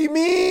 What do you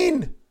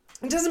mean?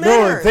 It doesn't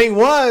matter. No, the thing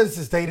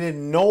is they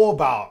didn't know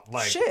about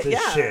shit.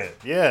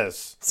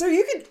 Yes. So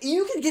you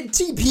could get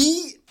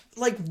TB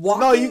like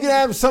walking. No, you can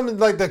have something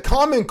like the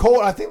common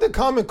cold. I think the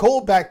common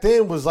cold back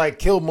then was like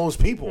killed most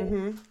people.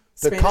 Mm-hmm.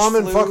 The Spanish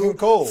common fucking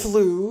cold.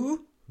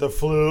 Flu. The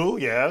flu,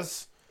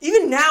 yes.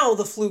 Even now,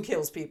 the flu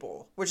kills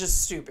people, which is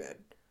stupid.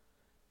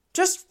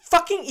 Just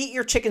fucking eat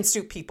your chicken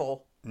soup,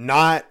 people.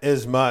 Not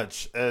as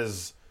much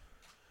as...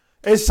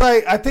 It's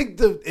like, I think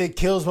it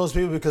kills most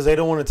people because they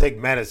don't want to take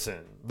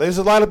medicine. There's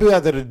a lot of people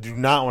out there that do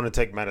not want to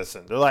take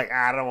medicine. They're like,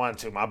 I don't want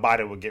to. My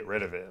body will get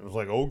rid of it. It's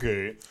like,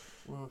 okay.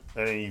 And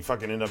then you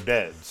fucking end up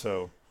dead,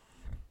 so...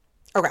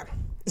 Okay.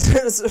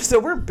 So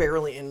we're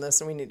barely in this,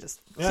 and we need to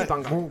keep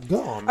on going.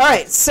 Go on. All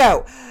right.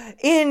 So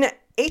in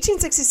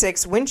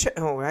 1866, I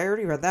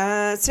already read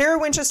that. Sarah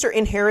Winchester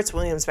inherits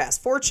William's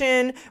vast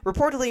fortune,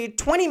 reportedly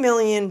 $20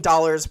 million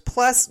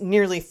plus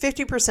nearly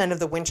 50% of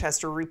the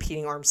Winchester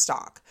repeating arms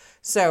stock.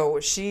 So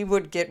she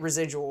would get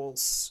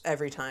residuals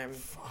every time.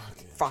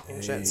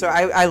 Fucking shit. So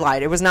I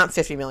lied. It was not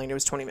 50 million. It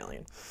was 20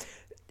 million.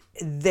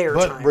 Their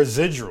time. But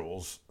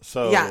residuals.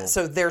 So yeah.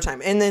 So their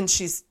time. And then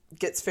she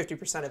gets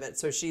 50% of it.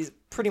 So she's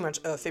pretty much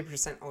a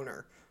 50%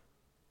 owner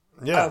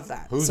of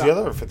that. Who's the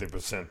other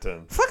 50%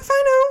 then? Fuck if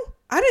I know.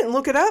 I didn't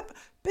look it up.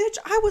 Bitch,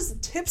 I was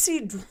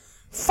tipsy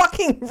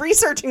fucking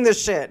researching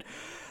this shit.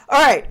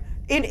 All right.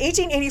 In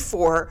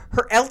 1884,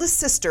 her eldest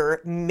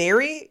sister,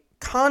 Mary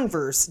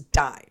Converse,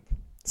 died.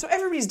 So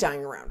everybody's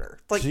dying around her.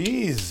 Like,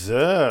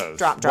 Jesus.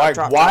 Drop.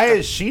 Why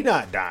is she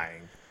not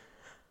dying?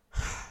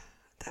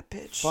 That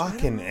bitch.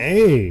 Fucking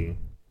A.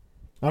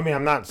 I mean,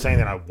 I'm not saying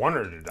that I want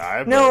her to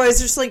die. No, but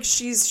it's just like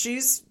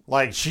she's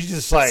like she's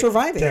just like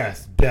surviving.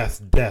 Death.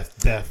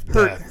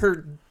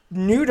 Her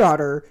new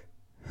daughter,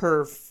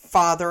 her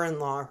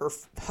father-in-law, her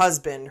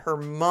husband, her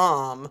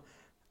mom,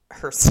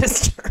 her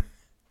sister.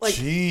 Like,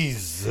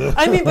 Jesus.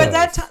 I mean, but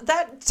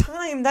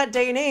that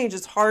day and age,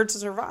 it's hard to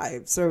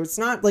survive. So it's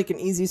not like an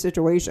easy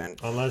situation.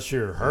 Unless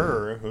you're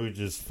her, who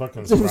just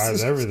fucking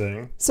survives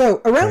everything.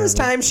 So around this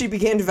time, she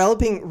began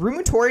developing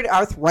rheumatoid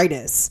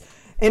arthritis,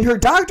 and her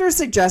doctor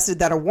suggested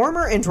that a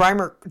warmer and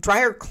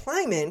drier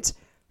climate.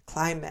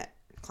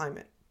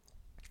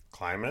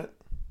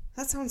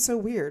 That sounds so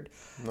weird.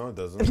 No, it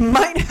doesn't.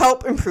 Might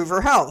help improve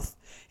her health.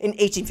 In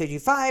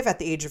 1855, at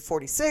the age of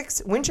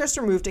 46,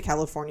 Winchester moved to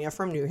California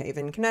from New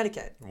Haven,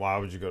 Connecticut. Why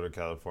would you go to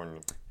California?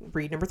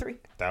 Read number 3.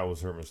 That was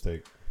her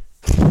mistake.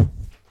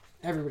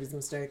 Everybody's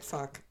mistake.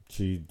 Fuck.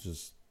 She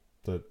just...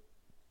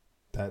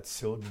 That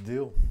sealed the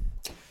deal.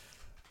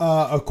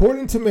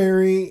 According to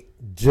Mary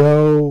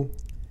Jo...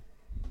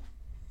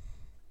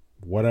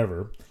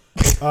 Whatever.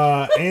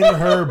 In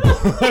her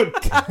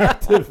book,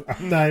 Captive...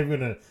 I'm not even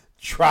going to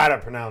try to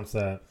pronounce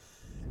that.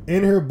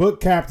 In her book,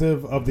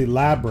 Captive of the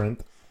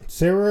Labyrinth,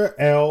 Sarah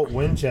L.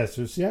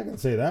 Winchester, see, I can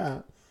say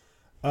that,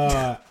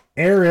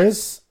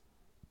 heiress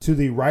to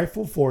the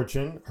rightful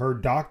fortune, her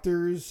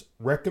doctor's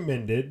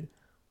recommendation,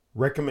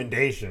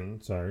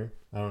 I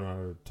don't know how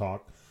to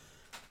talk,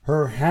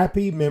 her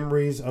happy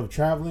memories of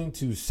traveling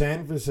to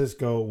San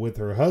Francisco with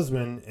her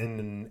husband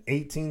in the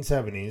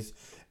 1870s,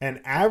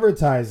 and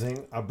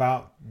advertising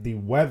about the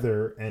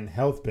weather and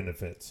health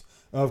benefits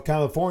of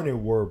California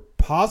were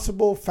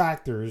possible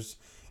factors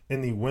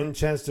in the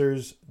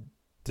Winchester's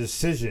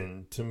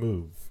decision to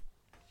move.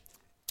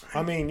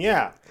 I mean,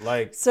 yeah,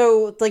 like...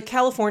 So, like,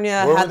 California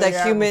had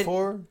that humid...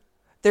 Before?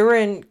 They were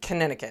in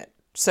Connecticut.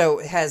 So,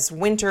 it has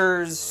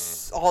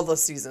winters, all the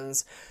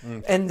seasons.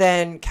 And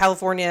then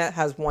California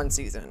has one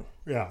season.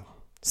 Yeah.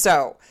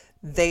 So,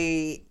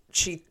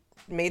 she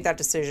made that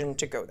decision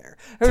to go there.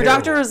 Her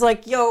doctor was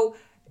like, yo...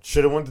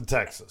 Should have went to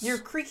Texas. You're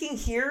creaking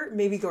here,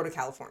 maybe go to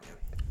California.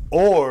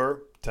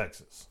 Or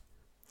Texas.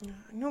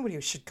 Nobody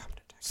should come to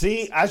Texas.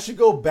 See, I should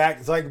go back.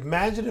 It's like,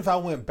 imagine if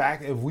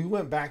we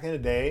went back in the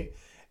day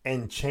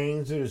and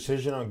changed the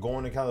decision on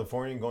going to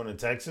California and going to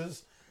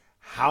Texas,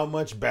 how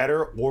much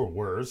better or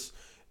worse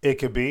it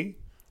could be.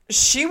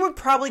 She would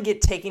probably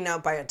get taken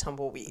out by a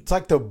tumbleweed. It's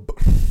like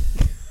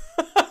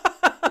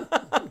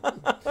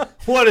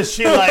what is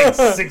she, like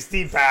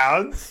 60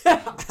 pounds?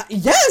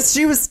 Yes,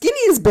 she was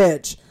skinny as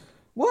bitch.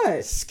 What?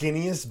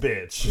 Skinniest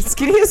bitch.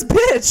 Skinniest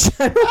bitch.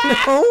 I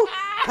don't know.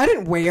 I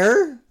didn't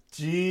wear.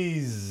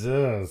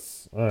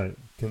 Jesus. All right,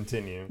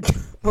 continue.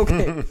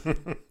 Okay.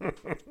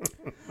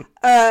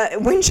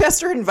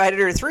 Winchester invited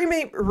her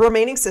 3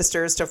 remaining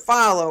sisters to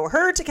follow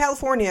her to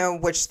California,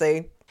 which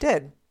they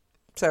did.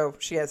 So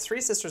she had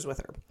 3 sisters with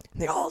her.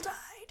 They all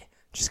died.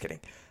 Just kidding.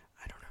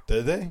 I don't know.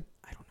 Did they?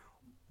 I don't know.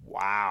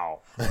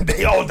 Wow.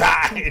 They all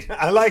died.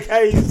 I like how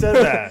you said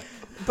that.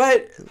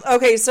 But,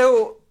 okay,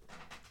 so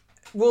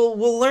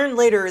we'll learn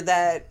later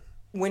that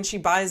when she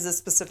buys this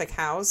specific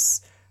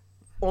house,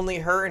 only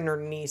her and her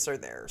niece are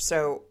there.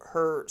 So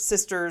her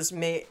sisters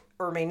may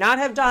or may not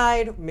have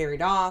died,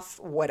 married off,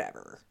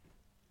 whatever.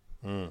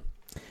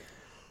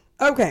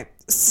 Okay,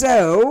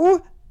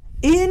 so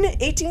in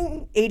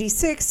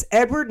 1886,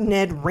 Edward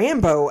Ned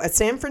Rambo, a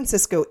San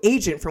Francisco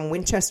agent from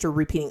Winchester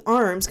Repeating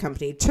Arms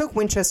Company, took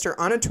Winchester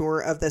on a tour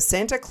of the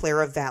Santa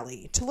Clara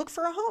Valley to look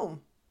for a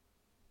home.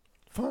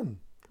 Fun.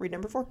 Read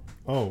number 4.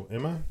 Oh,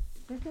 am I?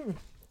 Mm-hmm.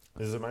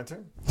 Is it my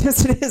turn?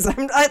 Yes, it is.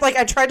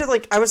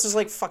 I was just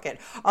like, fuck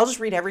it. I'll just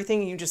read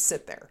everything and you just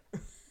sit there.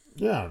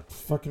 Yeah,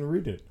 fucking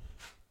read it.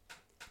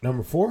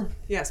 Number 4?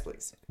 Yes,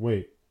 please.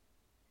 Wait.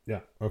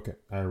 Yeah, okay.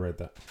 I read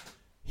that.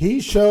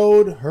 He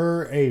showed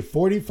her a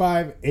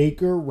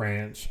 45-acre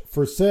ranch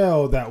for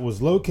sale that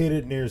was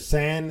located near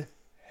San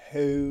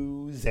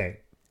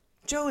Jose.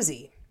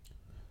 Josie.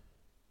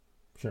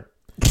 Sure.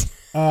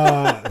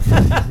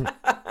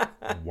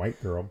 White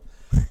girl.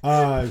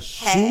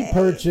 She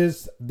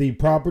purchased the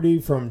property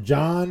from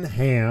John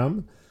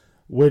Hamm,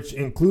 which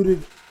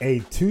included a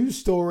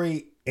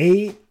 2-story,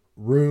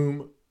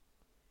 8-room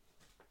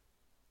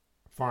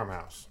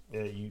farmhouse.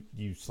 Yeah,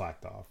 you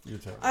slacked off. Your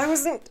turn. I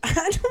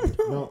don't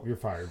know. No, you're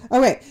fired.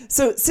 Okay,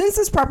 so since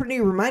this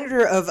property reminded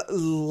her of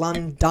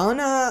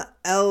Londona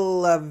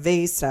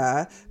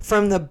Elevesa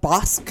from the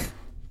Bosque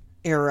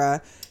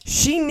era,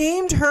 she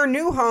named her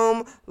new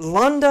home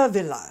Londa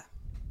Villa.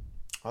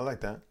 I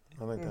like that.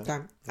 Okay.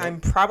 Yep. I'm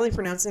probably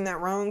pronouncing that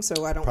wrong,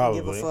 so I don't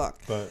give a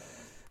fuck. But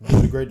you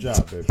did a great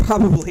job, babe.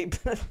 Probably.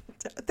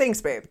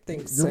 Thanks, babe.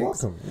 Thanks. You're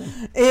welcome.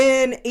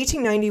 In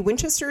 1890,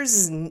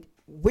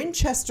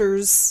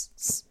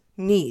 Winchester's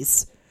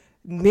niece,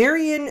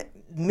 Marion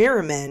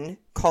Merriman,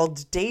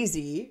 called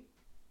Daisy.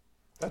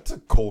 That's a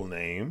cool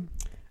name.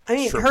 I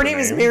mean, her name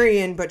is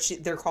Marion, but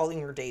they're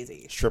calling her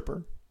Daisy.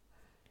 Stripper?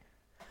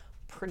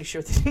 Pretty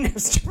sure they didn't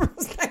have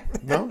strippers back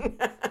then.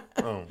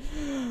 No?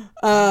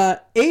 Oh.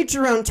 Age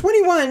around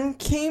 21,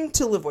 came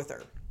to live with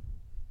her.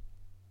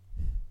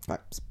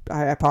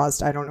 I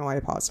paused. I don't know why I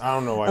paused. I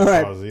don't know why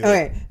I paused either.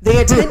 Okay.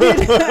 They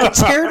attended a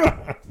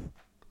charitable...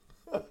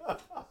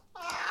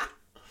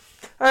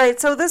 All right,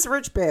 so this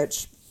rich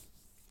bitch,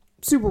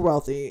 super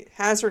wealthy,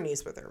 has her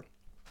niece with her.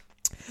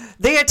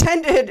 They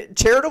attended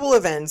charitable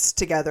events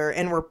together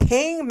and were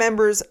paying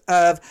members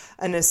of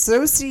an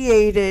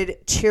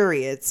Associated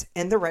Chariots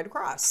and the Red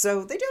Cross.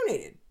 So they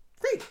donated.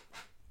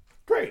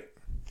 Great.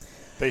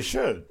 They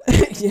should.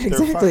 Yeah, exactly.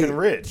 They're fucking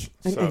rich.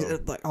 So.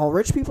 And, like, all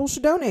rich people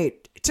should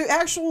donate to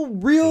actual,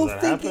 real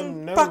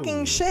thinking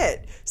fucking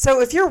shit.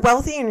 So if you're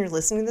wealthy and you're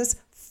listening to this,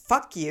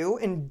 fuck you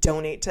and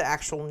donate to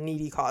actual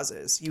needy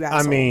causes. You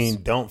assholes. I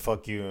mean, don't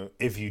fuck you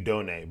if you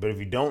donate. But if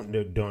you don't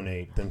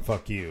donate, then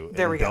fuck you.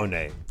 There we go.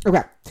 Donate.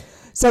 Okay.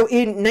 So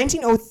in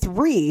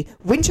 1903,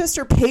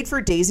 Winchester paid for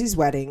Daisy's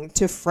wedding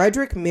to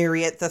Frederick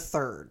Marriott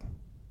III.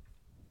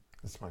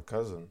 That's my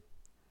cousin.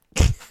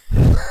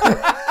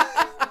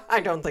 I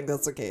don't think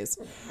that's the case.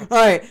 All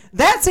right.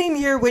 That same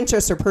year,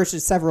 Winchester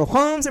purchased several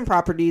homes and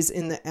properties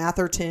in the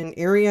Atherton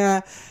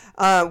area.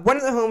 One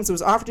of the homes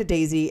was offered to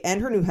Daisy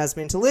and her new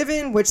husband to live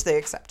in, which they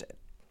accepted.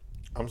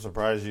 I'm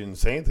surprised you didn't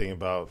say anything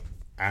about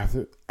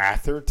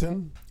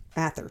Atherton.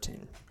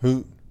 Atherton.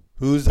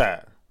 Who's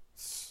that?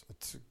 It's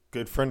a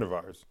good friend of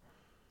ours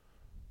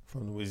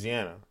from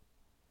Louisiana.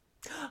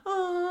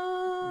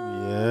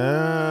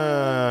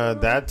 Yeah,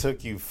 that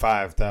took you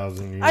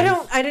 5,000 years.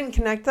 I didn't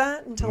connect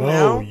that until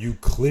now. No, you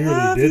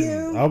clearly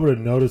didn't. I would have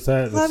noticed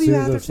that as soon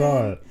as I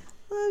saw it.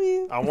 Love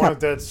you. I wonder if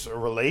that's a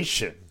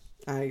relation.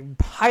 I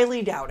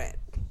highly doubt it.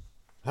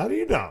 How do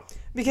you know?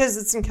 Because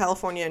it's in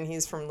California and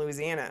he's from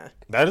Louisiana.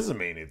 That doesn't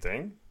mean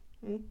anything.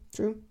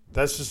 True.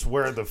 That's just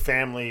where the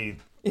family...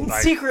 And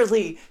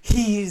secretly,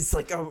 he's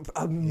like a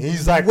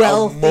he's like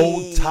wealthy,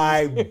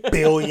 a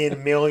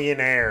multi-billion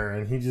millionaire,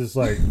 and he's just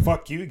like,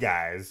 fuck you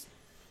guys.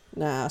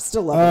 Nah,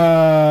 still love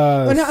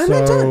it. No, I'm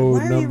not done.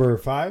 Why number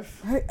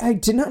 5? I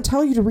did not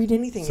tell you to read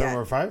anything yet.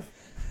 Number 5?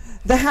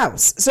 The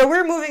house. So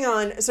we're moving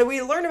on. So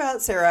we learned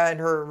about Sarah and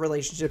her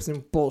relationships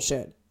and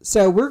bullshit.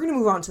 So we're going to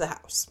move on to the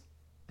house,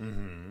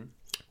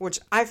 which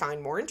I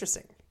find more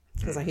interesting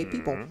because I hate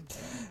people.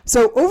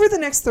 So over the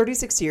next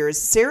 36 years,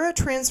 Sarah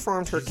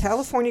transformed her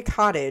California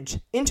cottage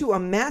into a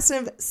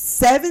massive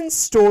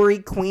 7-story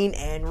Queen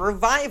Anne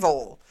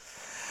revival.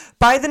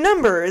 By the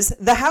numbers,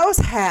 the house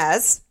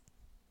has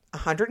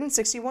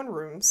 161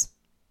 rooms,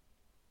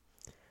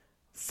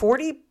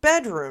 40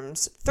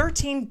 bedrooms,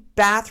 13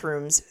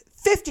 bathrooms,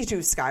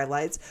 52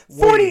 skylights,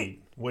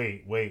 40...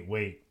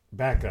 Wait.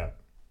 Back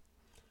up.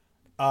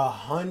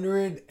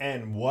 100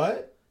 and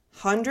what?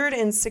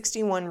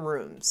 161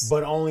 rooms.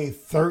 But only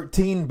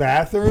 13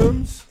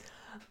 bathrooms?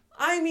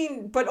 I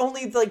mean, but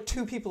only like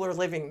 2 people are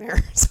living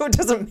there, so it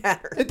doesn't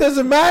matter. It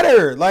doesn't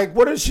matter. Like,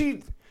 what is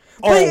she...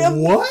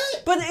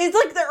 what? But it's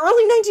like the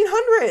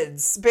early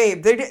 1900s,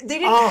 babe. They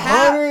didn't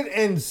have...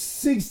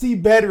 160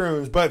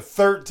 bedrooms, but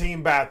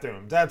 13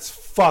 bathrooms. That's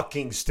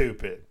fucking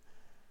stupid.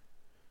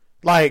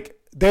 Like,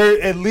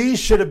 there at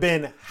least should have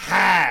been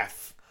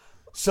half.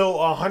 So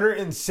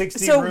 160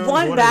 rooms. So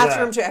one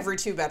bathroom to every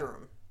 2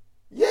 bedroom.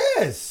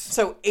 Yes.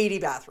 So 80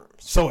 bathrooms.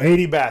 So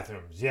 80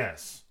 bathrooms,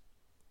 yes.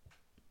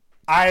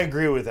 I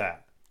agree with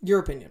that. Your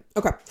opinion.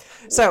 Okay.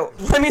 So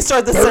let me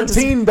start this 13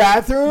 sentence.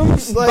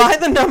 bathrooms? Like, by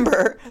the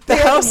number, the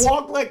house... Have to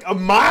walk like a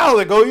mile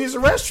to go use the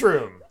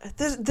restroom.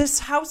 This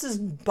house is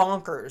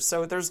bonkers,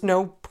 so there's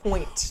no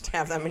point to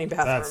have that many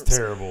bathrooms. That's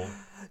terrible.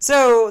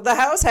 So the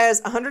house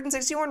has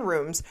 161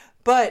 rooms,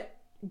 but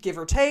give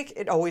or take,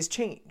 it always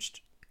changed.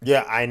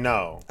 Yeah, I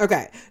know.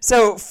 Okay,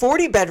 so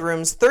 40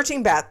 bedrooms,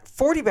 13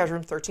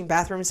 bathrooms,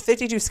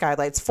 52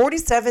 skylights,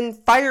 47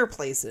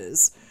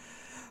 fireplaces,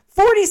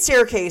 40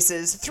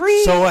 staircases,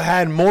 3... So it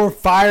had more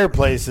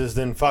fireplaces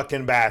than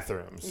fucking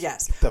bathrooms.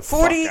 Yes. The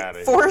 40 fuck out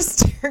of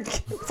here.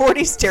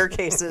 40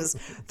 staircases,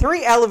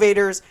 3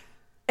 elevators,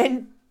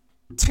 and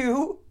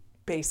 2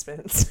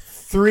 basements.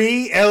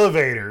 3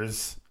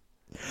 elevators.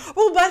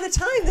 Well, by the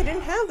time, they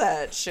didn't have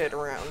that shit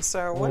around,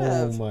 so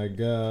whatever. Oh, my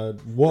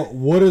God.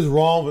 What is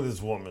wrong with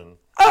this woman?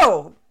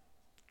 Oh!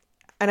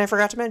 And I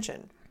forgot to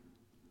mention,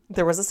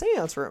 there was a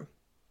seance room.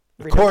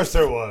 Of course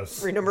there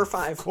was. Read number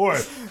 5. Of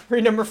course.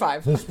 Read number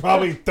 5. There's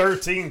probably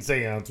 13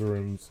 seance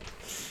rooms.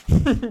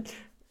 And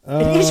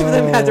each of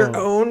them had their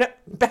own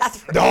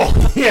bathroom.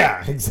 Oh,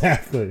 yeah,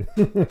 exactly.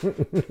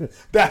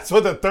 That's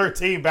what the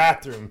 13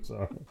 bathrooms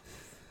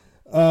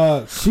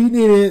are. She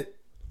needed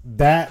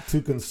that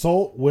to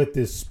consult with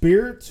the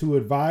spirits who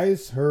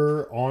advise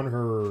her on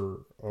her...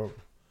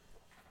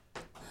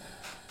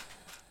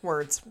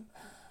 Words.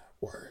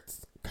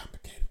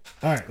 Complicated.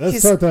 All right, let's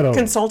start that over.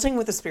 Consulting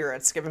with the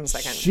spirits. Give him a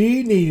second.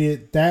 She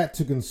needed that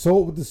to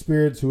consult with the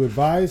spirits who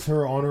advise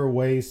her on her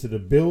ways to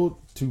build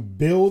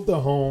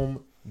the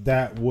home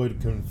that would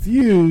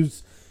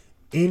confuse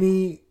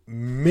any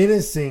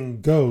menacing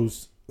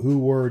ghosts who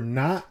were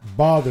not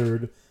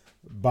bothered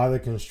by the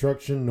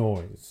construction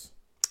noise.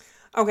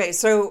 Okay,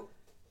 so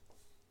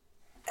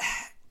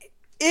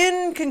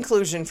in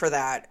conclusion for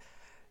that,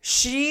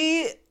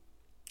 she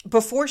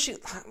before she,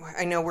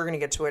 I know we're going to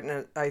get to it,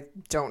 and I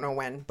don't know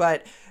when,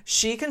 but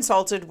she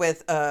consulted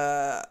with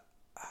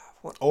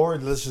Or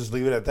let's just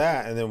leave it at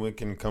that, and then we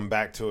can come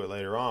back to it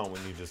later on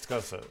when you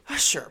discuss it.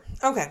 Sure.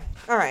 Okay.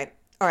 All right.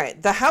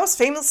 The house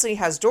famously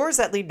has doors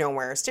that lead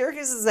nowhere,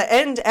 staircases that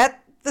end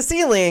at the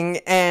ceiling,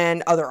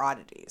 and other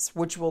oddities,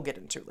 which we'll get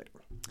into later.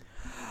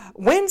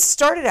 When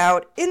started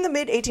out in the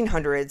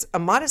mid-1800s, a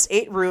modest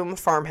 8-room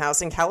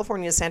farmhouse in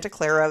California's Santa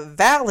Clara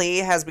Valley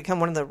has become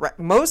one of the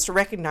most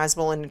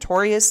recognizable and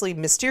notoriously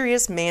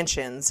mysterious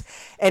mansions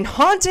and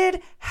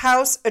haunted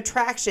house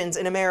attractions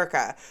in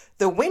America.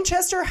 The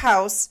Winchester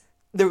House,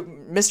 the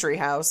Mystery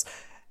House,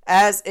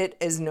 as it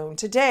is known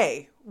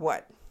today.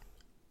 What?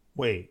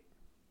 Wait.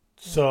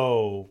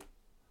 So,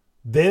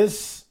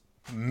 this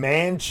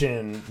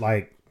mansion,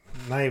 like,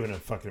 not even a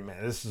fucking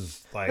man. This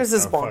is like... This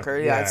is bonker.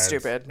 It's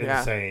stupid. It's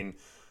insane.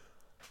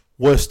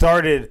 Was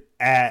started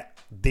at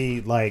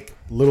the, like,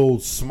 little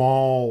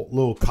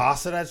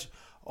casa that...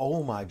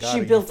 Oh, my God.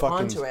 She built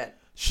onto it.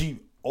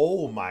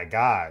 Oh, my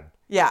God.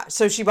 Yeah,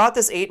 so she bought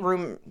this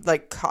 8-room,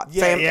 like...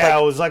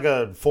 it was like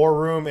a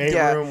 4-room,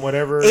 8-room,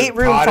 whatever.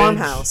 8-room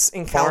farmhouse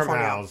in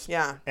California.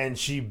 Yeah. And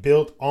she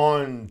built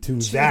on to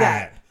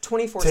that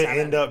 24/7. to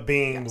end up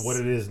being what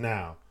it is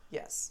now.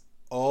 Yes.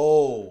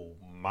 Oh,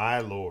 my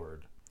Lord.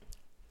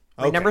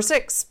 Okay. Number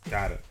 6.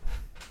 Got it.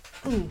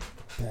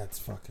 That's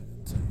fucking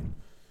insane.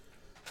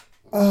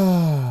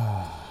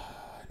 Number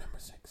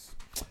 6.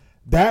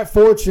 That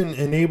fortune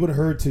enabled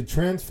her to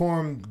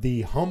transform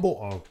the humble...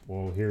 Oh,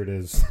 well, here it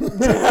is.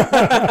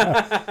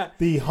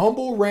 The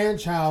humble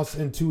ranch house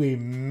into a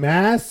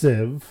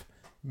massive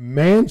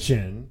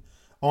mansion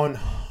on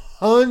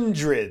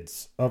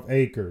hundreds of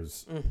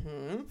acres.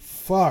 Mm-hmm.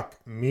 Fuck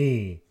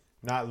me.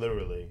 Not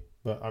literally.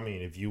 But, I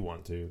mean, if you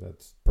want to,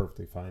 that's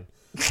perfectly fine.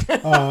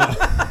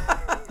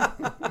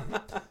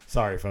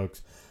 Sorry,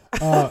 folks.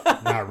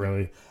 Not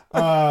really.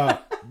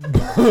 But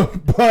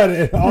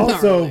it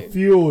also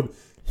fueled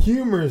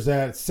humors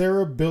that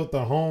Sarah built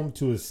the home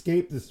to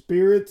escape the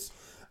spirits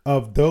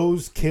of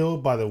those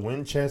killed by the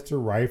Winchester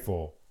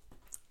rifle.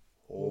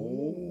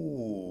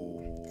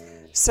 Oh.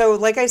 So,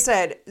 like I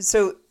said,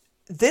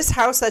 this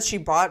house that she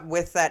bought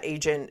with that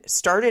agent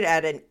started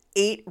at an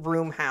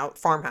 8-room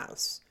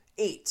farmhouse.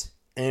 8.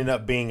 Ended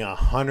up being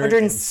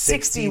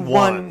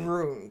 161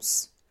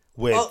 rooms.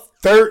 With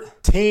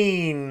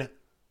 13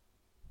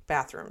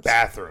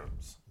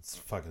 bathrooms. It's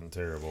fucking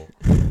terrible.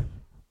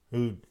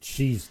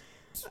 She's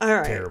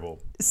terrible.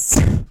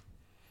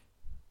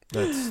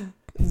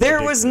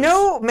 There was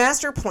no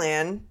master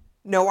plan,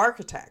 no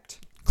architect.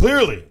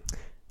 Clearly.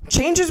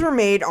 Changes were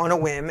made on a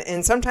whim,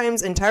 and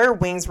sometimes entire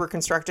wings were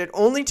constructed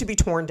only to be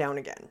torn down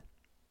again.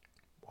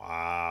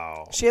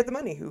 Wow. She had the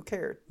money. Who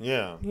cared?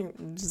 Yeah.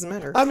 It doesn't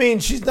matter. I mean,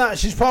 she's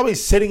probably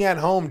sitting at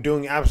home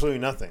doing absolutely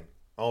nothing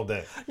all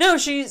day. No,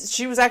 she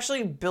was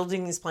actually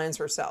building these plans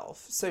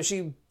herself. So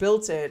she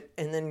built it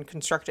and then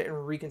constructed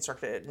and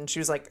reconstructed it. And she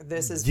was like,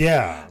 this is...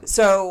 Yeah.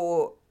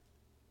 So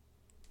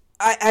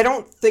I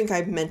don't think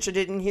I mentioned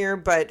it in here,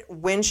 but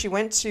when she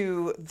went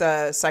to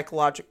the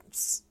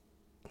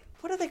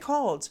what are they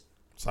called?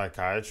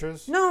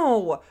 Psychiatrist?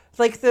 No.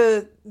 Like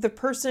the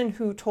person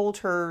who told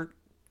her...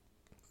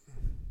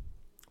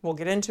 We'll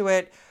get into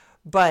it,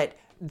 but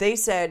they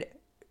said,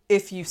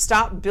 if you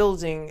stop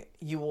building,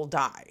 you will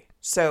die.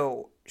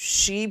 So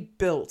she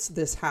built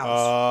this house.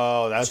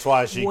 Oh, that's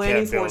why she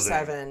kept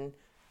building.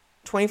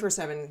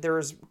 24/7. There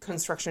was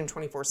construction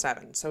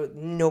 24/7. So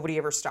nobody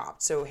ever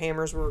stopped. So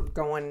hammers were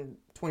going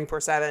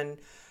 24/7.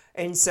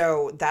 And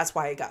so that's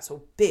why it got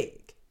so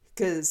big.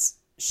 Because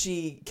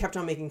she kept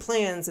on making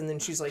plans, and then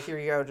she's like, here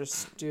you go,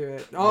 just do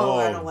it. Oh,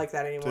 I don't like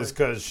that anymore. Just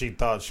because she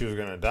thought she was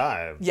going to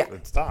die. Yeah.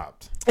 It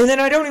stopped. And then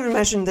I don't even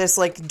mention this,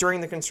 like, during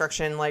the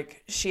construction,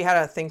 like, she had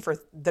a thing for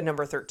the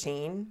number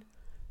 13.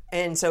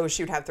 And so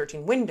she would have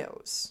 13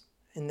 windows.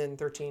 And then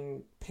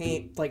 13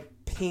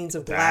 panes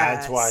of glass.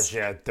 That's why she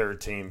had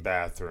 13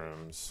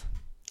 bathrooms.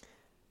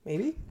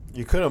 Maybe.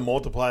 You could have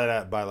multiplied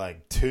that by,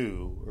 like,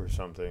 2 or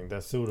something.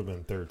 That still would have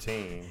been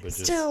 13.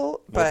 But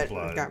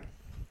Okay.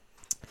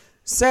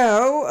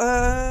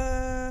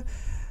 So,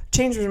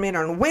 changes were made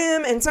on a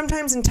whim, and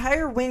sometimes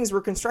entire wings were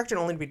constructed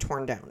only to be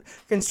torn down.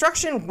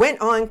 Construction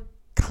went on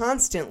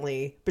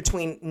constantly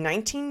between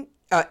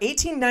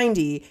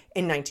 1890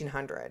 and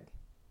 1900.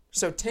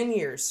 So 10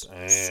 years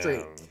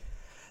straight.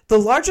 The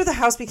larger the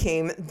house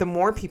became, the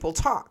more people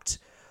talked.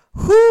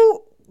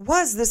 Who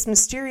was this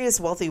mysterious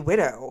wealthy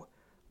widow?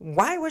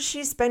 Why was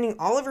she spending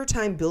all of her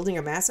time building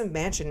a massive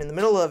mansion in the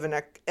middle of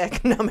an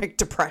economic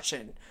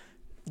depression?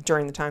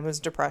 During the time it was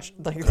depression.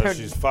 Because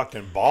she's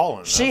fucking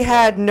balling. She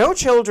had no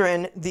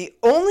children. The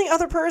only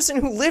other person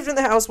who lived in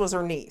the house was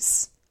her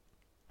niece.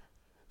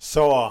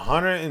 So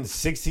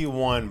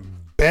 161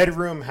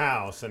 bedroom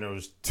house, and it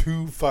was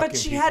 2 fucking. But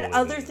she had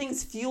other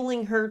things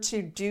fueling her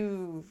to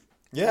do.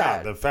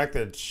 Yeah, the fact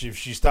that if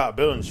she stopped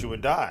building, she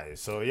would die.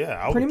 So yeah,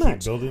 I would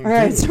keep building. All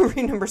right, so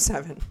read number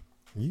 7.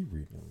 You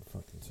read number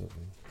fucking 7,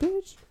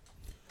 bitch.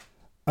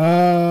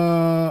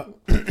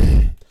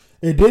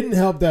 It didn't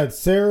help that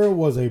Sarah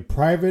was a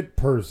private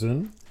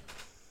person.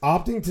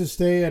 opting to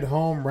stay at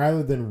home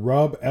rather than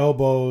rub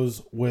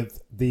elbows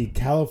with the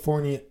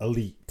California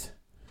elite.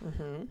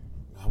 Mm-hmm.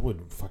 I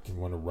wouldn't fucking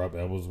want to rub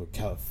elbows with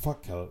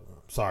Fuck California.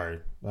 Sorry,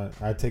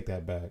 I take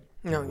that back.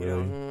 No, you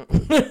don't.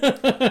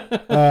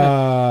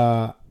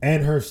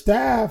 And her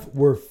staff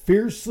were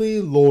fiercely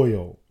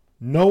loyal.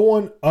 No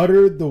one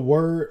uttered the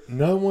word.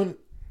 No one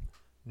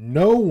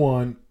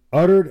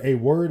uttered a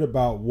word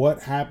about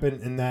what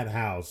happened in that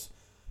house,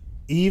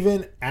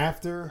 even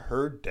after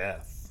her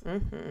death.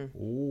 Mm-hmm.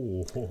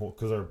 Ooh,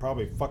 because they're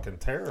probably fucking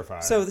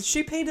terrified. So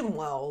she paid him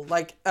well.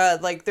 Like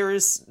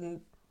there's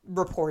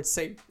reports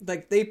say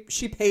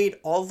she paid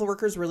all the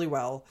workers really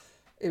well.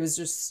 It was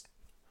just.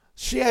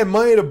 She had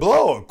money to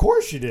blow. Of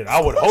course she did.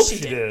 I would hope she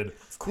did.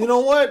 You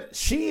know what?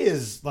 She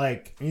is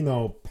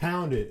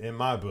pounded in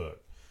my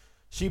book.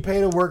 She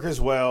paid her workers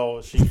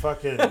well. She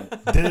fucking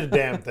did a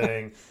damn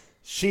thing.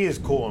 She is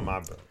cool in my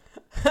book.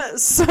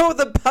 So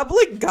the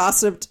public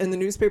gossiped and the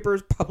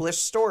newspapers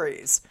published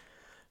stories.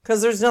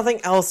 Because there's nothing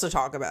else to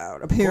talk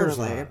about,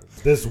 apparently.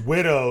 This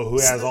widow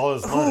who has all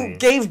this money. Who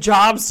gave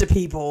jobs to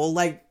people.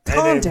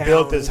 Calm down.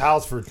 Built this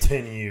house for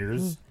 10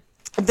 years.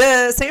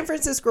 The San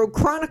Francisco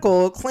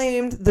Chronicle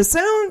claimed the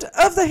sound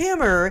of the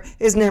hammer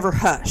is never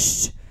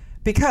hushed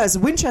because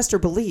Winchester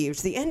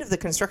believed the end of the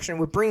construction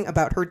would bring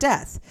about her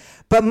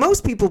death. But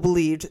most people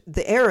believed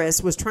the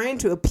heiress was trying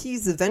to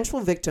appease the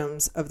vengeful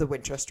victims of the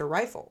Winchester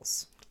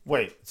rifles.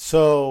 Wait,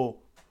 so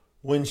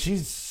when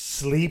she's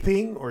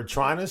sleeping or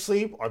trying to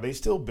sleep, are they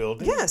still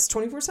building? Yes,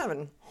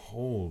 24/7.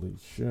 Holy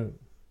shit.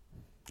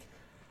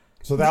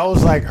 So that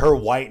was like her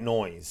white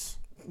noise.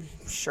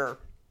 Sure.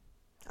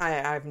 I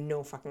have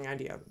no fucking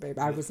idea, babe.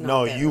 I was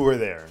not there. No, you were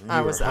there.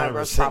 I was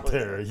probably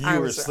there.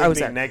 You were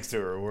sleeping next to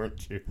her,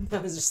 weren't you? I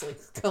was just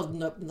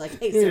cuddling up and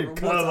hey, Sarah,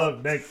 cuddling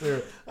up next to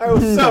her. Hey,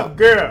 what's up,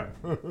 girl?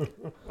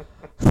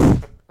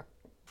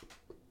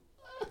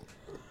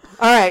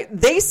 All right.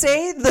 They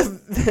say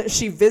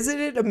she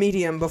visited a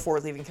medium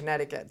before leaving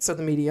Connecticut. So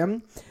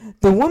the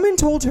woman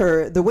told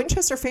her the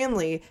Winchester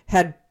family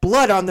had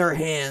blood on their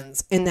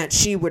hands and that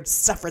she would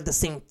suffer the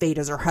same fate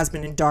as her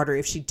husband and daughter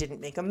if she didn't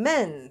make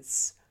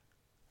amends.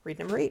 Read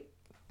number 8.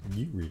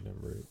 You read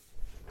number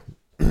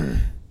 8.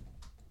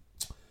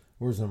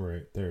 Where's number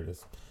 8? There it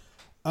is.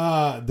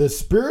 The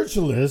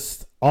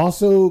spiritualist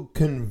also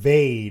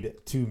conveyed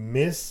to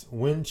Miss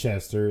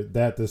Winchester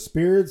that the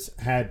spirits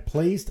had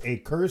placed a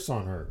curse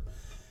on her,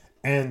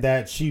 and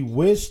that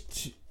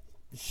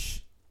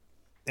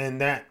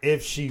and that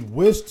if she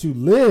wished to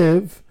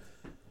live,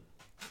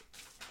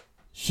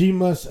 she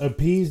must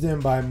appease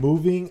them by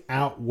moving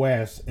out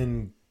west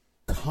and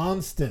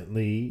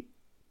constantly,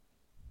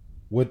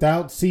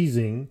 without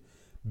ceasing,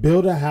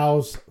 build a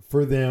house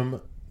for them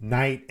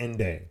night and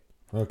day.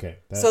 Okay.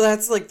 So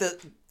that's that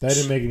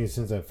didn't make any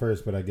sense at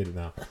first, but I get it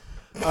now.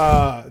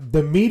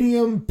 The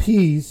medium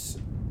piece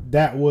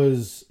that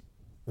was...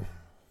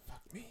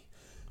 Fuck me.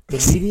 The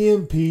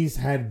medium piece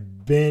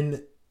had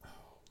been... Oh,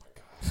 my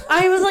God.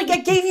 I was I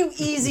gave you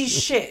easy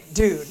shit.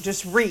 Dude,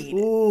 just read.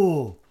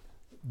 Ooh.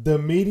 The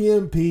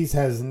medium piece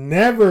has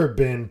never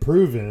been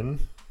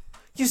proven.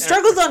 You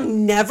struggled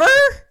on never?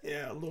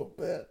 Yeah, a little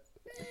bit.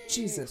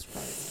 Jesus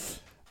Christ.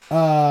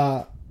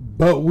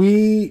 But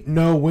we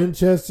know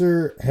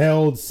Winchester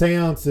held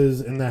seances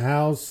in the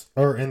house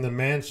or in the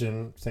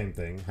mansion. Same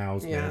thing.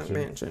 House,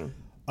 mansion.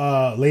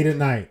 Late at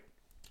night.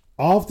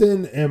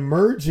 Often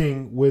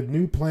emerging with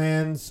new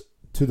plans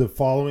to the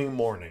following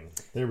morning.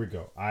 There we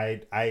go.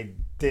 I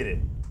did it.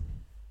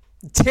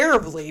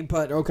 Terribly,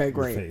 but okay,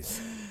 great.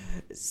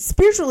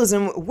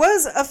 Spiritualism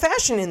was a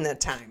fashion in that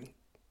time.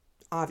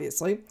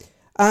 Obviously.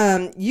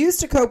 Used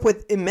to cope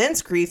with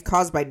immense grief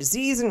caused by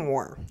disease and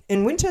war.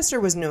 And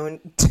Winchester was known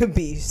to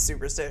be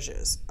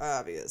superstitious,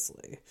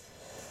 obviously.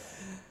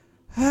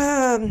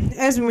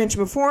 As we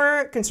mentioned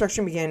before,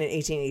 construction began in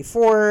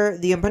 1884.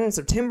 The abundance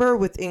of timber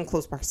within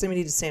close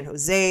proximity to San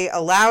Jose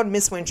allowed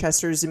Miss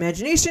Winchester's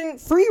imagination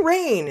free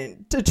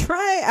rein to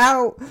try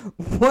out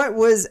what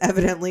was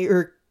evidently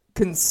her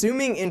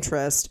consuming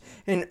interest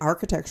in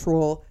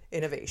architectural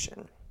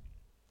innovation.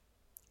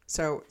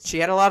 So she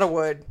had a lot of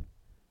wood.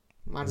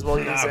 Might as well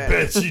use it. I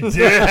bet she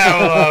did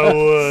have a lot of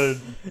wood.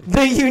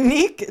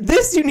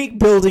 This unique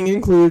building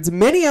includes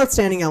many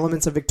outstanding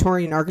elements of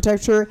Victorian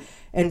architecture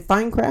and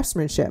fine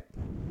craftsmanship.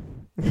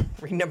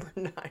 Read number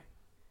 9. Look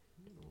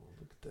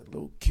at that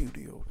little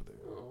cutie over there.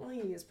 Oh,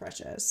 he is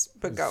precious.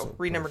 But go. So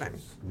read number 9.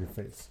 Your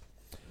face.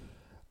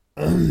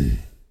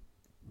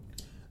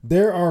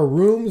 There are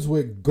rooms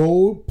with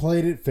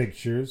gold-plated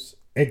fixtures,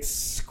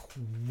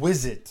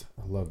 exquisite,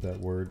 I love that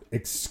word,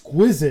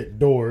 exquisite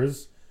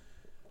doors,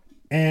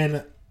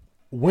 and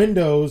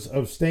windows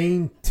of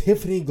stained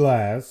Tiffany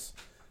glass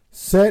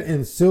set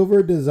in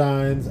silver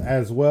designs,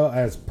 as well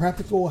as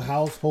practical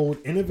household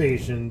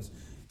innovations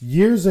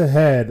years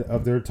ahead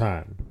of their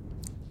time.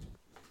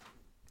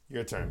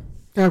 Your turn.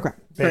 Okay.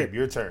 Babe, great.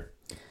 Your turn.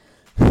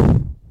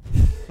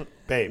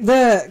 Babe.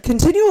 The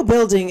continual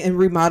building and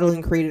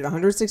remodeling created a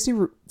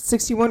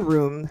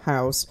 161-room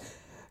house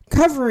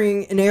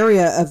covering an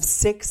area of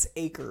 6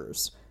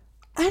 acres.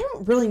 I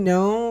don't really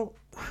know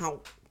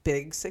how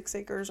big 6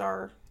 acres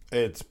are?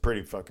 It's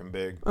pretty fucking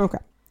big. Okay.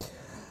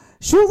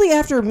 Shortly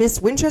after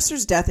Miss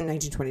Winchester's death in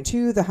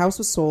 1922, the house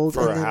was sold.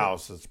 For a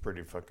house, it's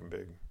pretty fucking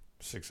big.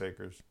 6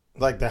 acres.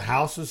 Like the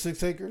house is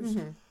 6 acres?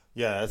 Mm-hmm.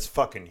 Yeah, that's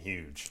fucking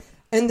huge.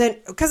 And then,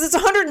 because it's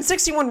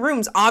 161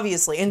 rooms,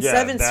 obviously, and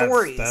 7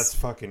 stories. That's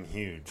fucking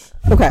huge.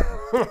 Okay.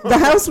 The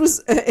house was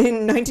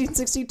in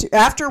 1962,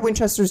 after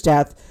Winchester's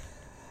death.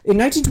 In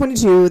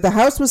 1922, the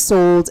house was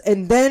sold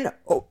and then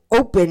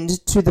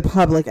opened to the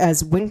public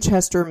as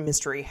Winchester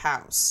Mystery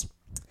House.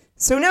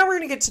 So now we're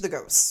going to get to the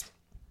ghosts.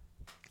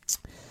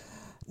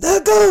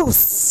 The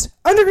Ghosts!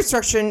 Under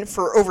construction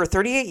for over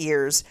 38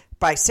 years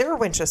by Sarah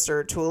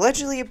Winchester to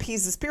allegedly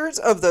appease the spirits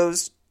of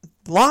those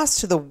lost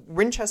to the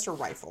Winchester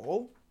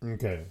rifle.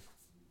 Okay.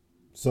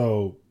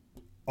 So,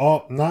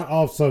 not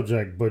off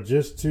subject, but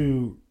just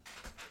to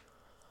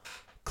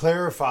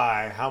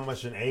clarify how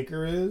much an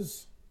acre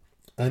is,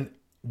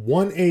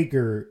 1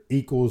 acre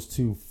equals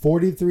to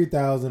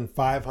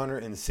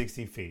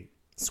 43,560 feet.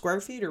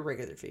 Square feet or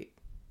regular feet?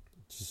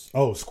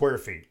 Square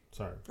feet.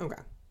 Sorry.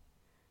 Okay.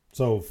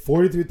 So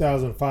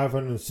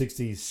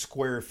 43,560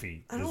 square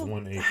feet is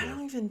 1 acre.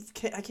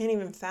 I can't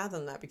even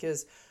fathom that,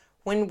 because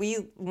when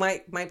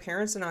my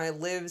parents and I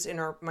lived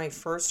in my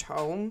first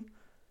home,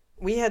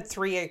 we had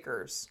 3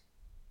 acres.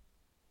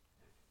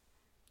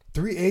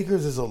 3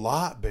 acres is a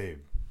lot, babe.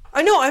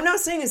 I know. I'm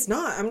not saying it's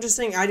not. I'm just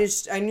saying I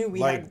knew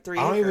we had 3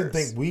 acres. I don't even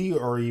think we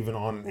are even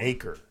on an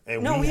acre.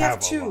 And no, we have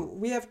 2.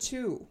 We have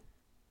 2.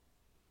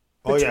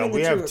 Oh yeah,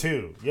 we have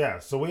 2. Yeah,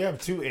 so we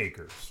have 2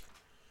 acres.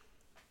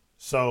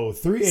 So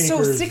 3 acres.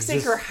 So 6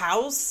 acre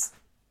house.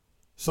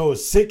 So a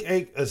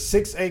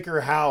 6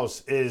 acre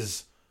house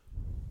is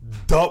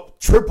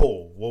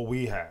triple what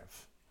we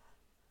have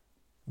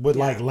with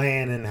like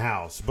land and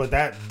house. But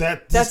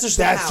that's just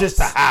a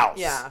house.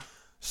 Yeah.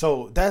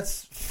 So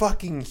that's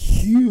fucking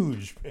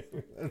huge.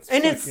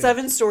 It's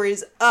 7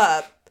 stories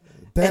up.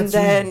 That's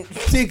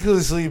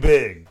ridiculously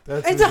big.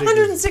 It's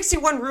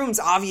 161 rooms,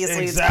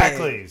 obviously.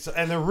 Exactly. It's So,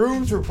 and the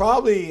rooms were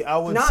probably, I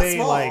would say,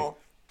 small. like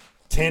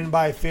 10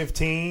 by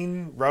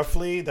 15,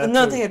 roughly.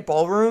 They had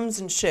ballrooms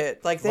and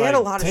shit. Like, they had a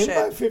lot of shit.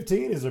 10 by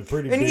 15 is a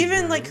pretty big And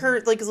even, room. like,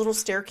 her, like, little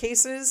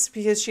staircases,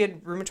 because she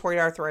had rheumatoid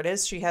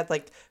arthritis, she had,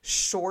 like,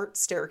 short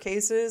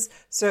staircases.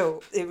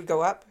 So it would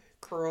go up,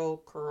 curl,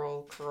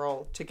 curl,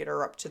 curl to get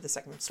her up to the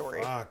 2nd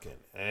story. Fucking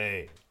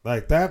A.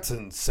 Like, that's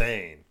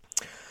insane.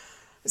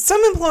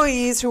 Some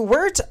employees who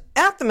worked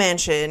at the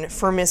mansion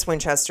for Miss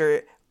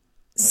Winchester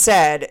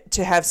said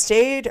to have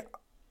stayed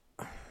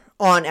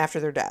on after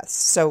their deaths.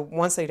 So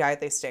once they died,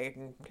 they stayed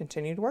and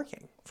continued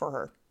working for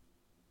her.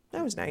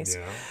 That was nice.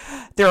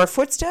 Yeah. There are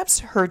footsteps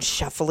heard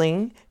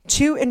shuffling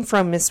to and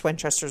from Miss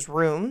Winchester's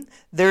room.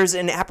 There's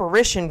an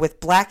apparition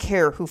with black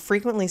hair who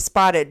frequently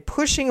spotted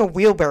pushing a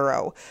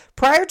wheelbarrow.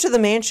 Prior to the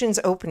mansion's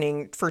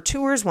opening for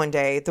tours one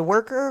day, the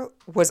worker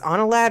was on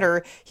a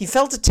ladder. He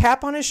felt a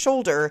tap on his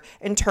shoulder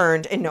and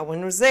turned, and no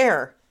one was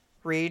there.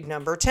 Read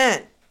number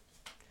 10.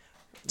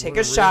 Take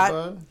a shot.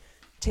 Bud?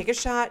 Take a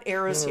shot.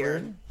 Arrows here.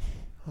 Read?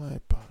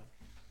 Hi, bud.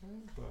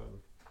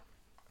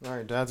 All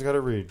right, Dad's got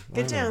to read.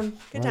 Get down.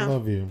 I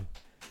love you.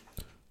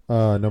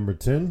 Number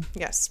 10.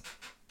 Yes.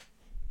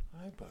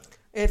 Hi, bud.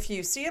 If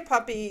you see a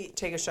puppy,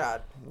 take a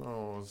shot.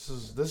 Oh,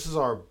 this is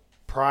our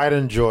pride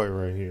and joy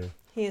right here.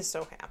 He is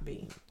so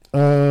happy.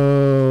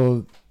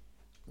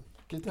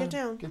 Get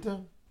down. Get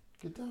down,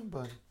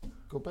 bud.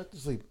 Go back to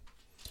sleep.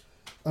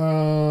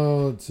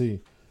 Let's see.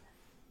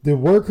 The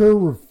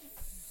worker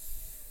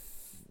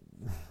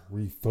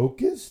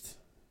refocused?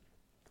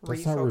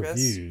 That's not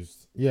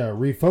refused. Yeah,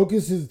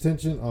 refocus his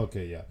attention.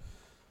 Okay, yeah.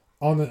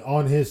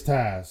 On his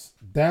task.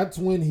 That's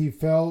when he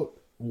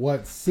felt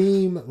what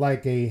seemed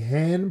like a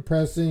hand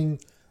pressing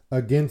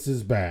against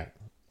his back.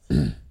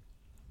 He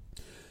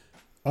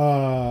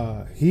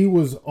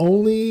was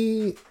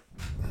only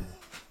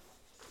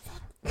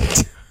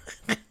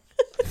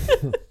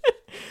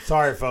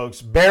Sorry,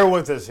 folks. Bear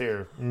with us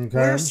here. Okay?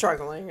 We're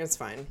struggling. It's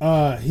fine.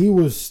 He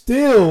was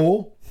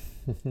still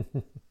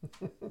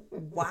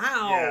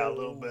Wow. Yeah, a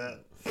little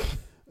bit.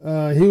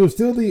 He was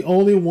still the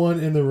only one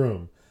in the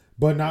room,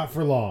 but not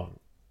for long.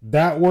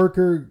 That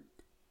worker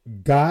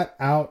got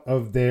out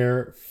of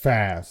there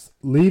fast,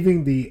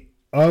 leaving the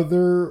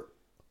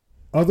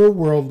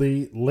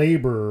otherworldly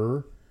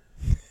laborer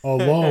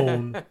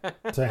alone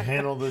to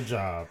handle the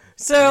job.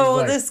 So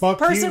like, this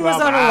person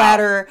was on a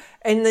ladder,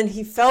 and then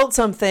he felt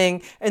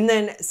something, and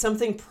then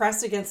something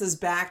pressed against his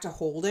back to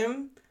hold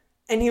him,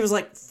 and he was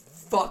like,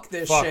 fuck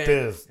this shit. Fuck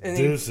this. And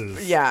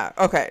Deuces. Yeah,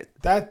 okay.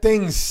 That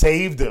thing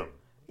saved him.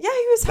 Yeah,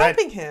 he was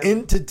helping him.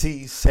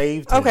 Entity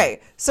saved him.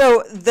 Okay,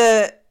 so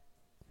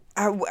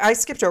I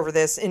skipped over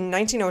this. In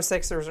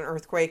 1906, there was an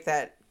earthquake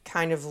that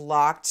kind of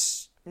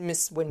locked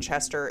Miss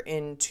Winchester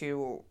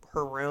into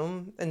her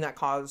room, and that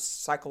caused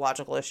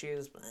psychological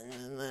issues.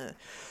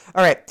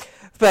 All right,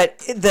 but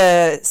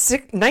the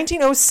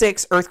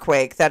 1906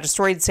 earthquake that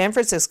destroyed San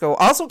Francisco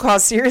also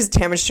caused serious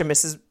damage to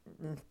Mrs.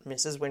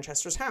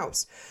 Winchester's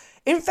house.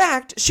 In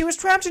fact, she was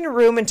trapped in a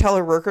room until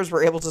her workers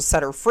were able to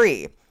set her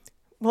free.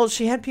 Well,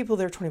 she had people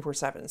there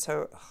 24/7,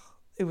 so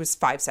It was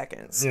 5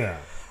 seconds. Yeah.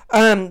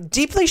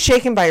 Deeply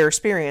shaken by her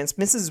experience,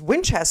 Mrs.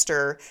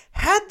 Winchester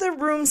had the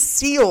room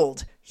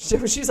sealed.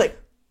 So she's like,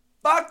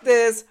 fuck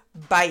this,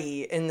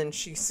 bye. And then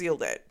she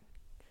sealed it.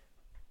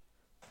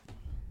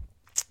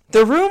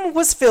 The room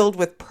was filled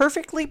with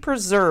perfectly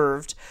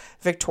preserved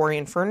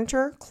Victorian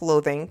furniture,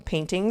 clothing,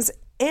 paintings,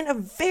 and a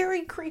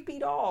very creepy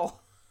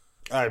doll.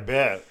 I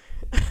bet.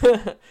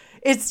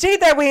 It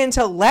stayed that way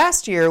until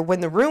last year when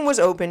the room was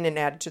opened and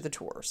added to the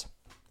tours.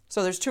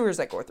 So there's tours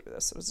that go through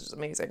this. It was just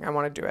amazing. I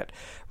want to do it.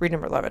 Read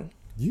number 11.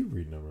 You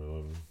read number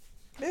 11.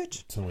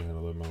 Bitch. Tell me how to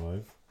live my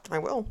life. I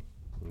will.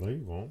 No,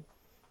 you won't.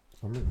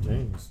 I'm Rick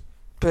James.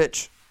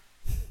 Bitch.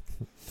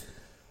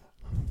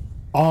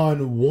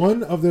 On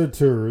one of their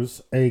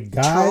tours, a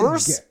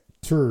guide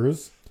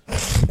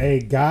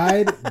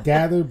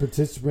gathered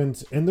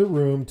participants in the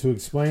room to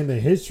explain the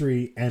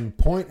history and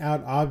point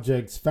out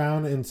objects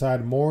found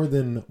inside more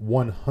than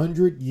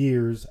 100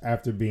 years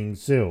after being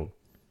sealed.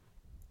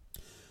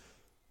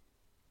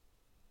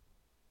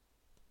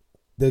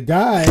 The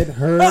guide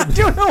heard... I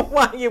don't know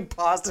why you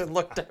paused and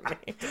looked at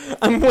me.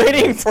 I'm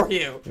waiting for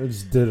you. I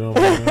just did it on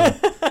my own.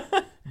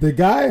 The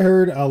guy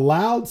heard a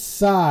loud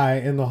sigh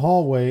in the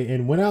hallway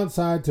and went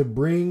outside to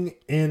bring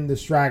in the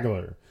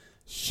straggler.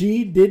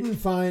 She didn't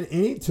find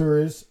any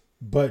tourists,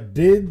 but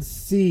did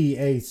see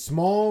a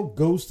small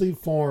ghostly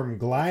form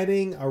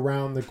gliding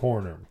around the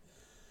corner.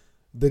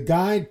 The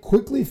guide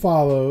quickly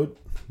followed.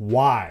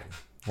 Why?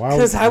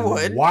 Because I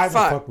would. Why the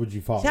fuck would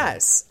you follow?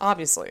 Yes,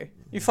 obviously.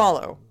 You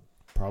follow.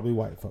 Probably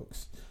white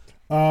folks.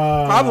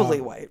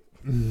 Probably white.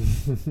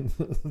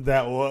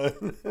 That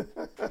one.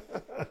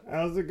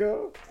 How's it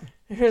go?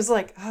 It was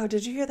like, oh,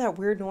 did you hear that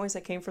weird noise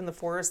that came from the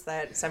forest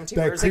that 17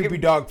 That Mers creepy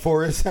dog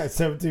forest that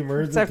 17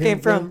 Mers that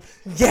came from?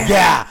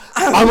 Yeah.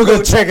 I'm going to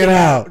go check it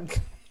out.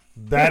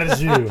 That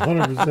is you,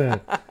 100%.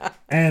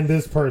 And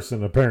this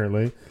person,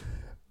 apparently.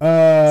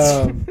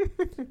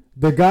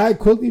 The guy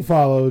quickly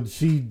followed.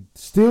 She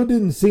still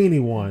didn't see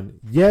anyone.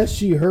 Yes,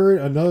 she heard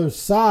another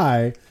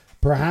sigh.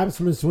 Perhaps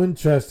Miss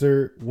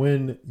Winchester,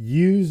 when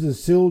used the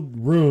sealed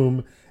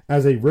room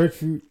as a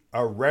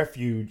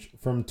refuge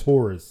from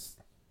tourists.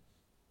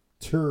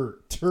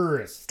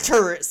 Tourist.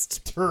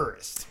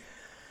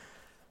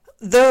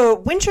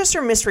 The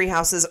Winchester Mystery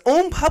House's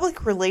own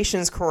public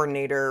relations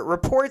coordinator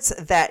reports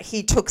that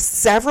he took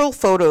several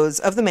photos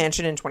of the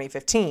mansion in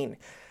 2015.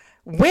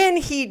 When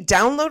he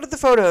downloaded the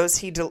photos,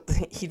 he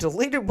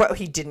deleted what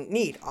he didn't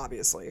need,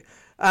 obviously.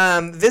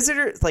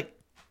 Visitors, like,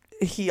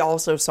 he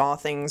also saw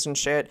things and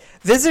shit.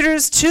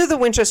 Visitors to the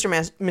Winchester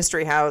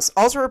Mystery House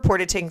also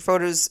reported taking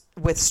photos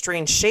with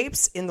strange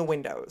shapes in the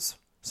windows.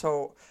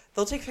 So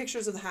they'll take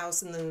pictures of the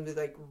house and then there'll be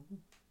like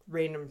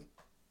random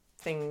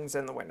things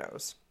in the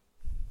windows,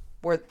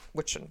 which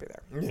shouldn't be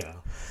there. Yeah.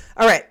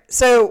 All right.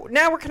 So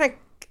now we're kind of,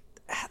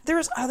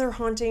 there's other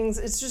hauntings.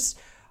 It's just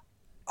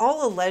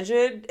all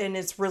alleged, and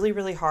it's really,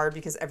 really hard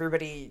because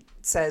everybody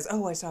says,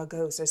 oh, I saw a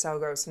ghost.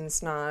 And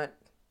it's not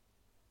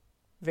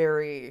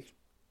very,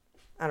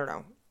 I don't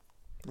know.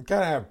 You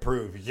gotta have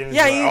proof. You can't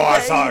just be like, I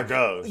saw a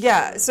ghost.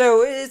 Yeah,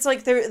 so it's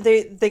like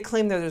they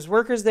claim that there's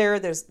workers there,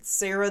 there's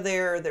Sarah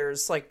there,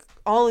 there's like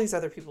all these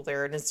other people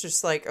there, and it's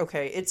just like,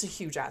 okay, it's a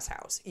huge ass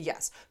house.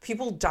 Yes,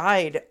 people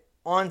died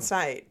on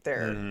site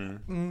there.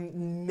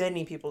 Mm-hmm.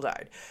 Many people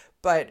died,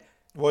 but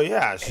well,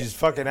 yeah, she's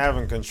fucking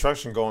having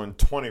construction going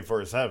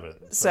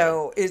 24/7.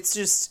 So it's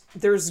just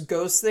there's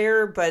ghosts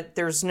there, but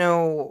there's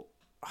no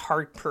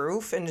hard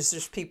proof, and it's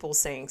just people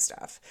saying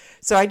stuff.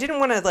 So I didn't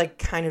want to like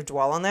kind of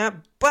dwell on that,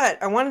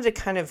 but I wanted to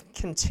kind of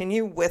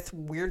continue with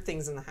weird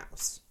things in the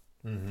house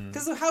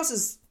because the house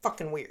is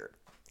fucking weird.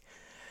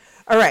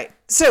 All right,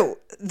 so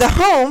the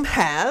home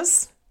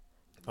has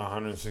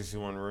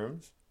 161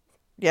 rooms.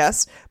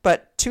 Yes,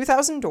 but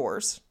 2,000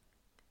 doors.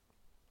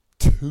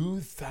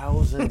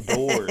 2,000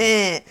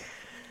 doors.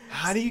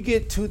 How do you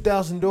get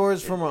 2,000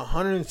 doors from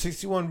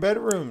 161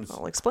 bedrooms?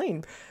 I'll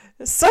explain.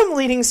 Some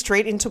leading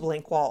straight into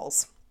blank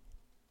walls.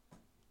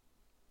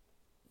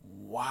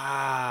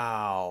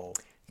 Wow.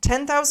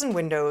 10,000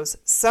 windows,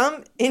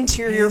 some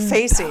interior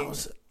facing.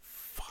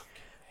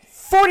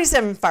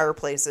 47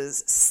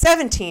 fireplaces,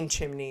 17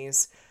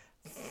 chimneys,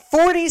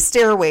 40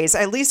 stairways,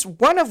 at least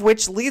one of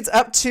which leads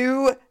up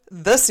to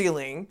the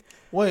ceiling.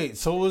 Wait,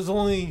 so it was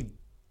only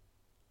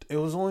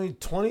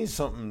 20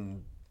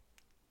 something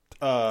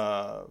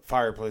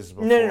fireplaces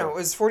before. No. It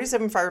was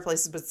 47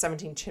 fireplaces, but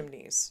 17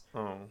 chimneys.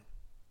 Oh.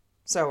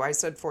 So I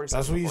said 47.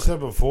 That's what you said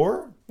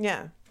before?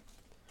 Yeah.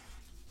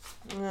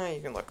 You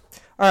can look.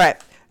 All right.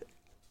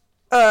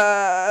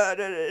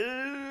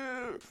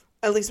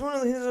 At least one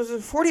of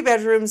these 40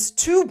 bedrooms,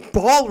 2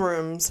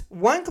 ballrooms,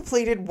 1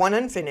 completed, 1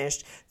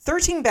 unfinished,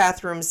 13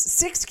 bathrooms,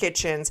 6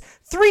 kitchens,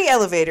 3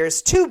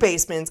 elevators, 2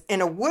 basements,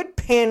 and a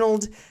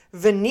wood-paneled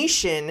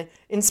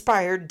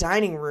Venetian-inspired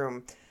dining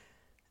room.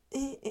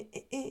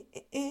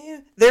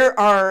 There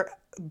are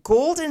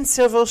gold and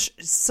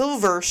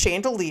silver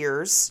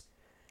chandeliers,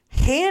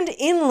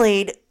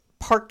 hand-inlaid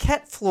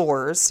parquet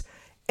floors,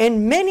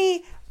 and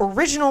many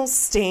original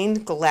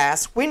stained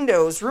glass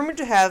windows rumored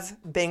to have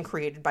been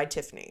created by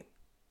Tiffany.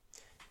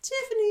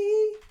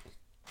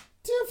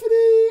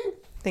 Tiffany.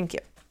 Thank you.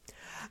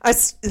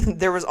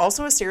 There was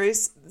also a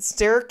serious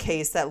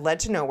staircase that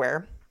led to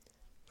nowhere,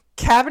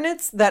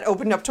 cabinets that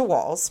opened up to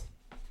walls,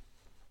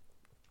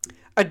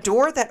 a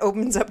door that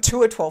opens up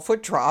to a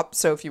 12-foot drop,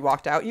 so if you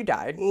walked out, you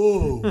died.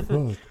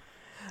 Ooh.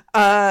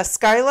 A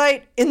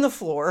skylight in the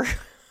floor.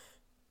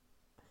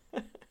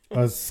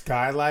 A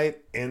skylight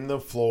in the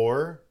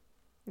floor?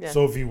 Yeah.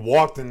 So if you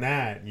walked in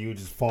that, you would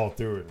just fall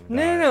through it. And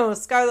die. No. A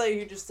skylight,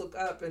 you just look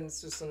up and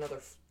it's just another,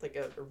 like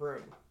a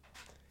room.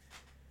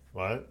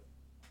 What?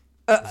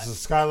 It's a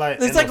skylight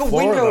in It's like the a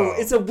floor, window. though.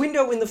 It's a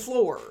window in the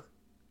floor.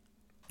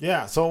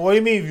 Yeah, so what do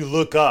you mean if you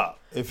look up?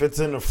 If it's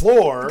in the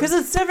floor... Because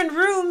it's 7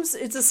 rooms,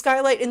 it's a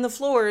skylight in the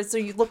floor, so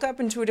you look up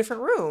into a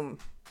different room.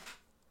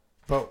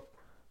 But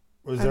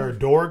was there a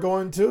door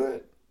going to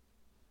it?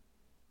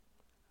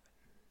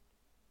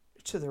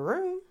 To the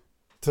room?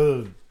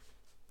 To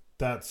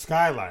that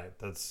skylight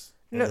that's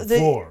in the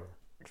floor?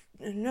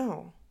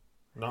 No.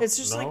 No. It's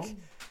just no? like...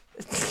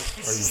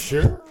 Are you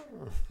sure?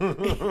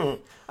 I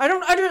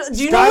don't.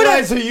 Do you know what?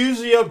 Skylights are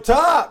usually up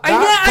top.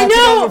 I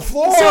know. On the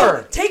floor.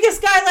 So take a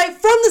skylight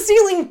from the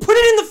ceiling, put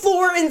it in the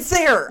floor, and it's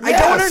there. Yeah, I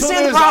don't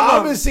understand the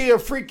problem. Obviously a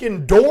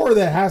freaking door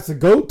that has to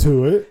go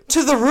to it.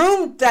 To the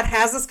room that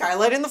has a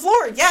skylight in the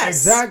floor. Yes.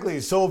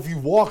 Exactly. So if you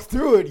walk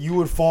through it, you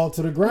would fall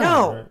to the ground.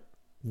 No. Right?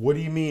 What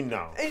do you mean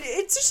no?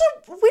 It's just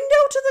a window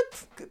to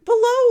the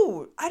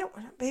below.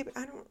 Baby.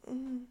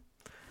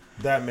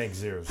 That makes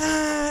zero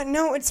sense.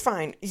 No, it's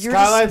fine.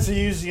 Skylights are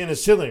usually in the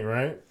ceiling,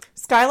 right?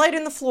 Skylight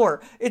in the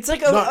floor. It's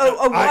like a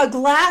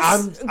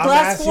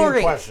glass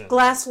flooring.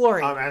 Glass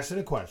flooring. I'm asking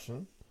a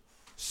question.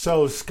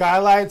 So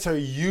skylights are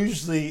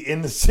usually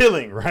in the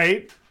ceiling,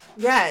 right?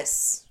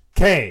 Yes.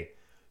 Okay.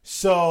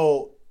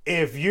 So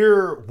if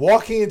you're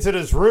walking into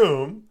this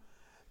room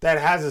that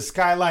has a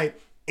skylight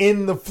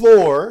in the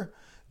floor,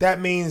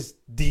 that means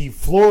the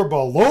floor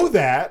below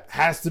that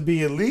has to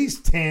be at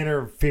least 10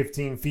 or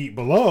 15 feet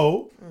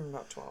below.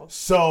 About 12.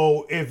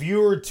 So if you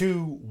were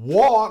to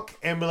walk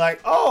and be like,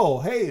 oh,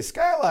 hey,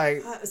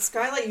 skylight.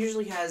 Skylight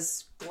usually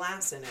has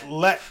glass in it.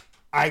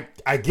 I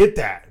get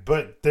that.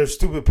 But there's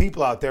stupid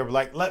people out there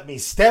like, let me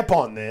step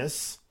on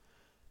this.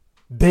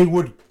 They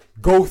would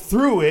go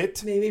through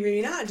it.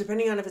 Maybe not,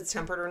 depending on if it's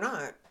tempered or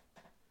not.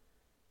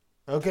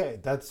 Okay,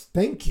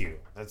 thank you.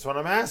 That's what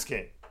I'm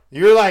asking.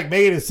 You're like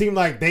making it seem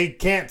like they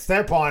can't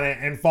step on it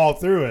and fall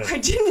through it. I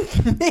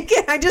didn't make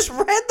it. I just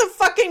read the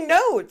fucking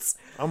notes.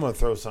 I'm going to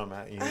throw something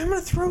at you. I'm going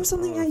to throw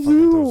something at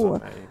you.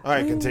 All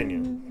right, continue.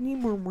 I need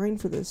more wine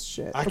for this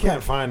shit. I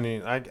can't find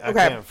any. I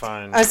can't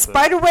find.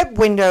 Spiderweb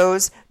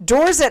windows,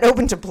 doors that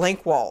open to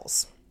blank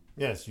walls.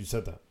 Yes, you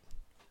said that.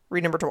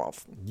 Read number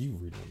 12. You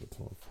read number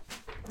 12.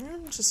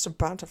 I'm just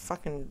about to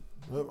fucking...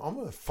 I'm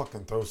going to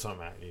fucking throw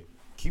something at you.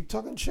 Keep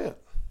talking shit.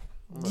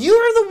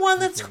 You're the one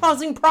that's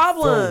causing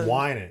problems. Throw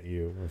wine at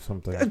you or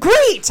something.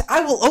 Great!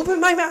 I will open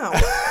my mouth.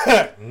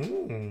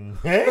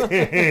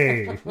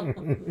 Hey!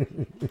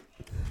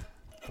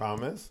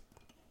 Promise?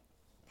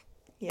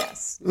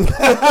 Yes.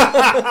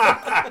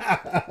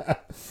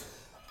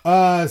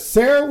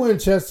 Sarah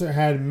Winchester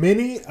had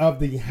many of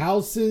the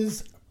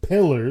house's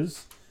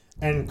pillars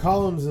and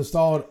columns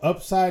installed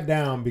upside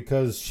down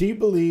because she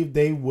believed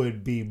they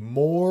would be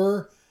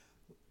more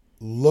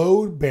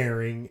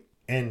load-bearing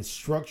and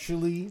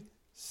structurally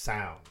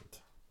sound.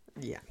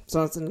 Yeah,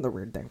 so that's another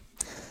weird thing.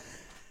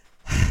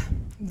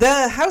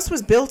 The house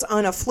was built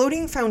on a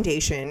floating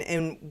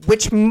foundation,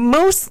 which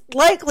most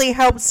likely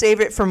helped save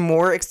it from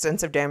more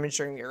extensive damage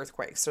during the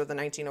earthquake. So the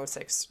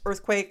 1906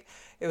 earthquake,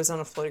 it was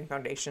on a floating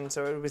foundation,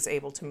 so it was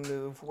able to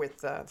move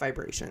with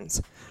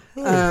vibrations.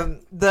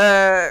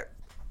 The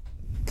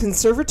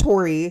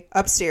conservatory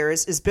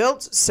upstairs is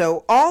built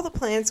so all the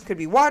plants could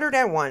be watered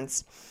at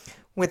once,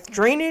 with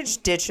drainage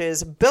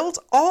ditches built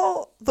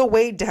all the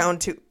way down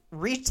to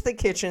reach the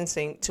kitchen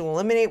sink to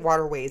eliminate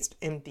water waste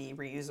and be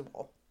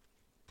reusable.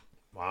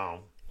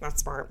 Wow.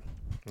 That's smart.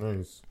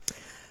 Nice.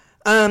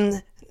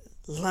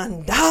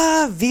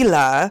 Landa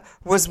Villa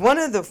was one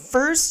of the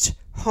first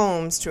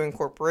homes to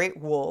incorporate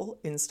wool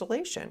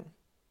installation.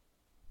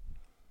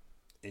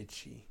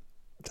 Itchy.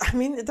 I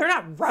mean, they're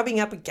not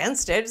rubbing up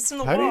against it. It's in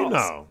the walls. How do you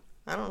know?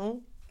 I don't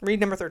know. Read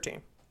number 13.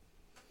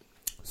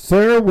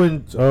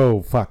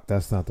 Oh, fuck.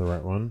 That's not the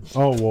right one.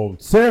 Oh, well,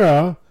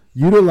 Sarah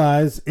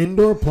utilized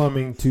indoor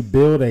plumbing to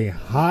build a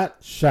hot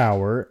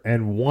shower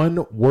and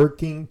one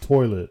working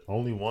toilet.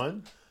 Only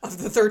one? Of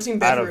the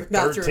 13 Out of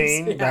bathrooms.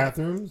 13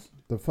 bathrooms?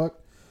 The fuck?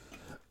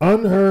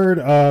 Unheard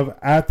of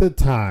at the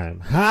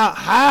time.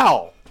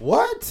 How?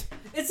 What?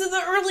 It's in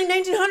the early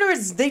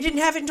 1900s. They didn't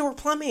have indoor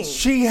plumbing.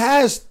 She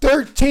has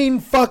 13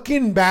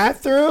 fucking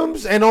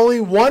bathrooms and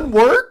only one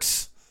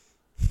works?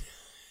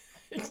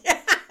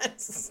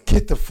 Yes.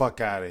 Get the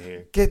fuck out of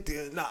here. Get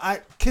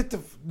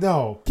the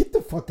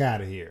fuck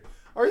out of here.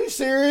 Are you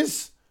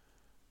serious?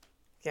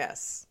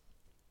 Yes.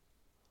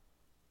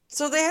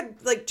 So they had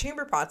like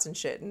chamber pots and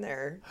shit in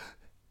there.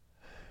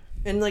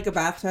 And like a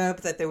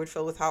bathtub that they would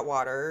fill with hot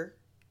water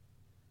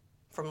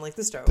from like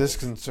the stove. This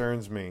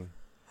concerns me.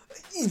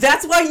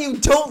 That's why you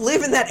don't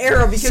live in that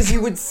era, because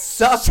you would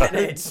suck at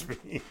it.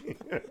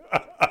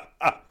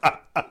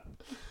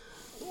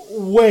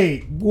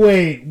 Wait.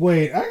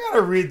 I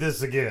gotta read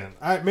this again.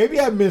 Maybe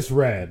I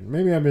misread.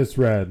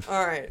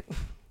 All right.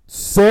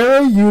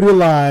 Sarah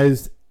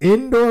utilized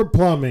indoor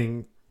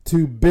plumbing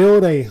to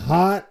build a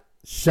hot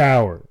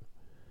shower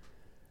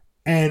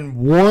and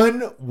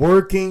one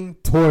working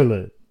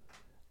toilet.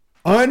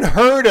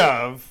 Unheard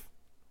of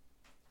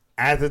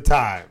at the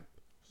time.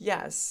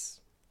 Yes.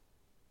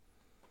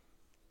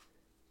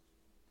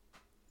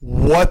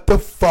 What the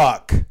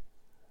fuck? I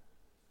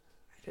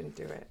didn't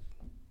do it.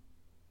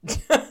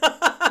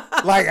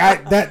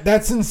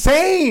 That's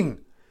insane.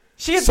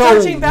 She had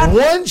 13 bathrooms.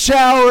 One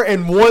shower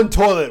and one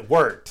toilet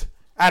worked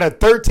out of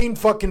 13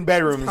 fucking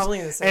bedrooms,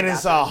 and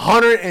it's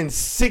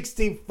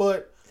 160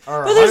 foot.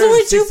 But there's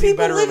only 2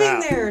 people living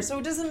there, so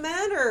it doesn't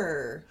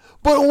matter.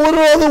 But what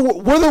are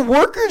the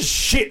workers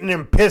shitting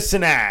and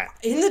pissing at?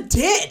 In the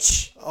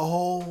ditch.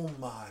 Oh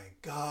my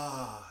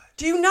god!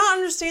 Do you not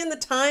understand the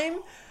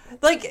time?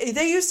 Like,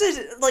 they used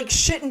to, like,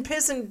 shit and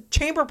piss in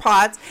chamber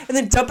pots and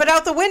then dump it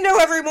out the window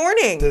every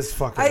morning. This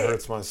fucking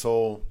hurts my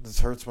soul. This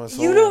hurts my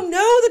soul. You don't know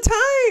the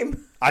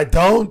time. I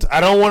don't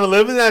want to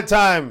live in that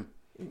time.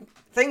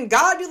 Thank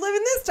God you live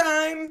in this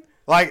time.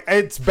 Like,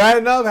 it's bad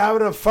enough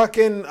having a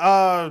fucking,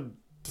 what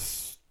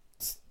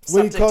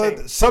do you call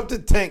it?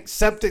 Septic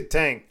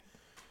tank.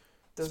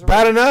 It's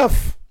bad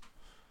enough.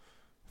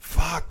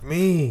 Fuck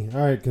me.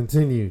 All right,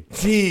 continue.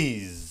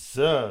 Jesus.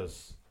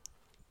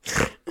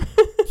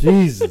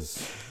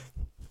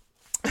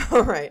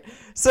 All right.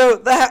 So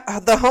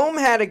the home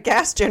had a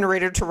gas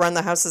generator to run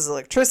the house's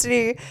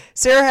electricity.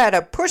 Sarah had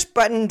a push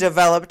button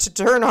developed to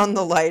turn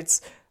the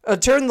lights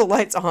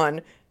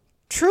on.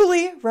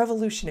 Truly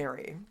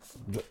revolutionary.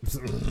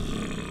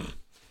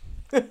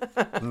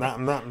 I'm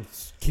not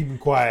keeping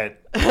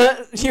quiet.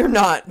 You're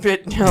not,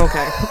 but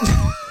okay.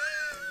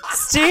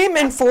 Steam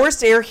and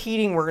forced air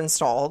heating were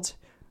installed.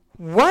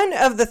 One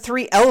of the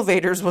 3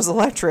 elevators was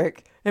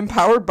electric and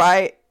powered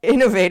by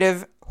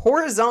innovative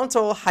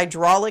horizontal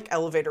hydraulic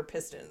elevator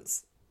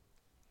pistons.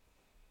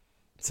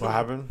 What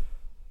happened?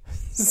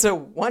 So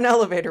one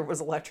elevator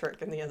was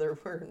electric and the other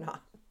were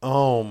not.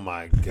 Oh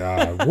my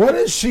god. What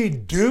is she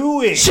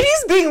doing?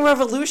 She's being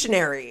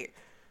revolutionary.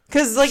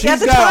 Because, like, she's at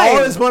the got time,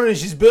 all this money and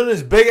she's building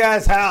this big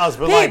ass house,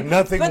 but like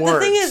nothing works. But the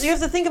thing is, you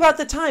have to think about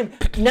the time.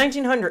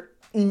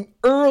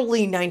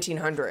 Early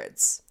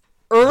 1900s.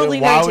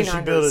 Why would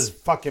she build this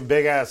fucking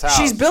big ass house?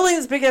 She's building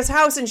this big ass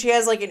house and she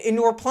has like an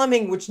indoor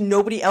plumbing, which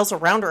nobody else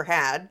around her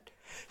had.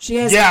 She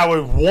has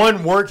with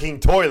one working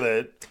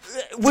toilet,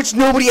 which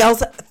nobody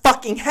else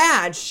fucking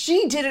had.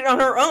 She did it on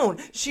her own.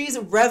 She's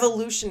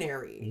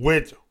revolutionary.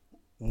 With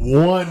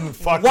one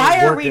fucking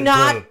Why are working we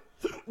not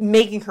toilet.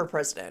 Making her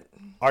president?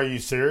 Are you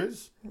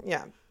serious?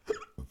 Yeah.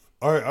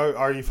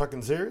 Are you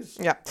fucking serious?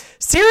 Yeah.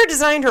 Sarah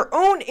designed her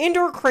own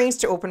indoor cranes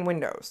to open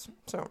windows.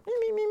 So,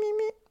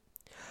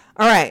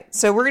 all right.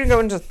 So we're going to go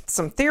into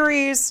some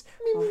theories.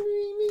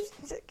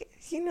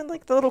 You know,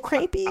 like the little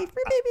crane beep, beep,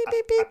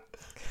 beep, beep.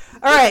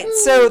 All right.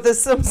 So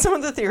some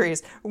of the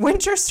theories.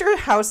 Winchester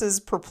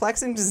House's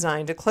perplexing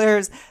design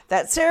declares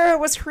that Sarah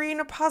was creating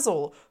a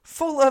puzzle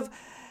full of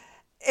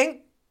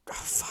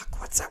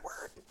what's that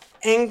word?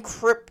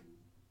 Encryptions.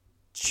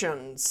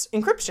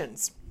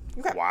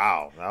 Okay.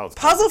 Wow. That was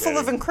puzzle full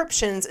of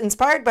encryptions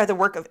inspired by the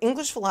work of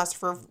English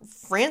philosopher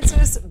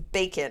Francis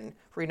Bacon.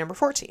 Read number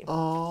 14.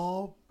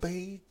 Oh,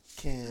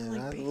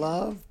 bacon. I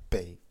love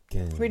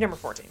bacon. Read number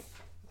 14.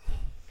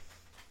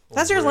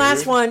 That's your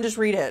last one. Just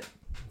read it.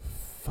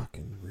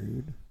 Fucking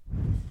rude.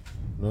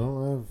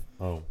 No,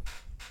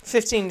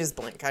 15 is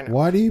blank. I know.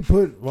 Why do you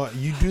put... Well,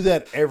 you do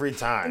that every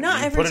time. Not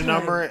you every put time. a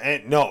number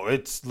and... No,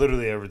 it's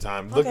literally every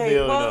time. Look at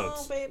the other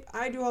notes. Babe,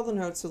 I do all the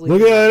notes. So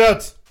look at the other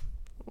notes.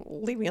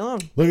 Leave me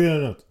alone. Look at the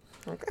other notes.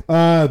 Okay.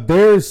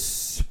 There's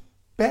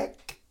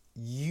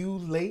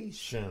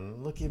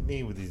speculation. Look at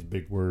me with these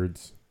big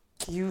words.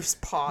 You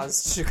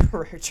paused to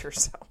correct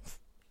yourself.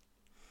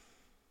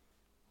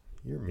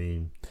 You're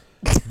mean.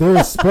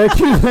 There's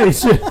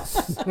speculation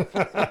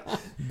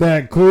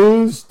that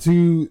clues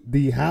to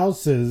the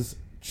house's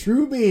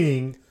true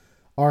meaning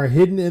are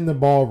hidden in the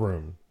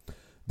ballroom,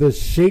 the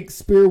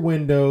Shakespeare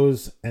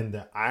windows, and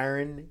the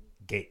iron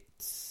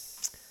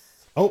gates.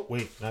 Oh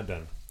wait, not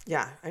done.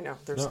 Yeah, I know.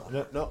 There's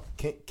no.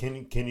 Can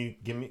you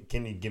give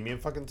me a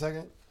fucking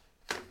second?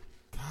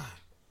 God.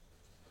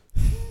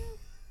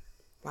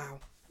 Wow.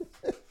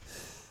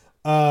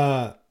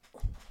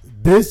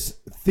 This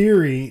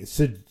theory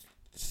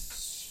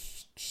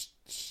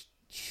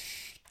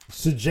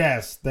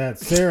suggests that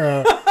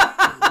Sarah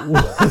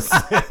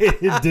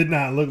it did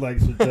not look like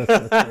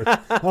suggested at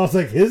first. I was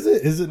like, is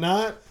it? Is it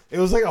not? It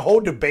was like a whole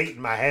debate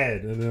in my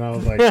head, and then I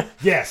was like,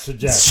 yes,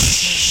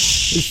 suggest.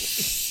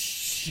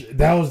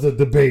 That was the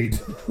debate.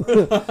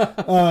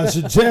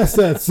 Suggests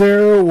that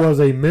Sarah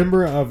was a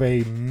member of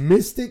a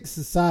mystic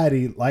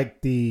society like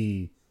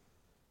the...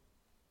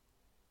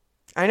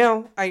 I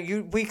know.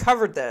 We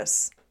covered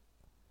this.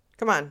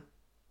 Come on.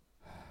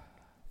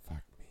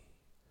 Fuck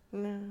me.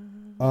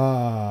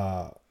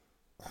 No.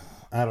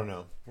 I don't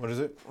know. What is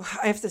it?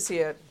 I have to see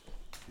it.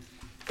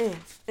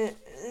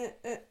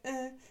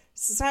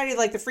 Society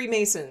like the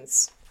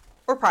Freemasons.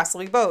 Or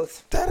possibly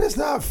both. That is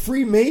not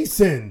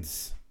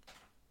Freemasons.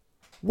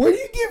 Where do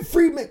you get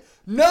Freemasons?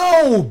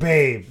 No,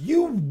 babe.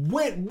 You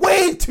went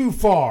way too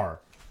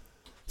far.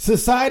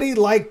 Society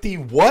like the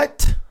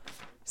what?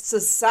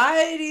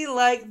 Society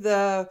like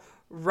the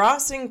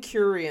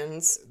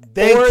Rosicrucians.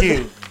 Thank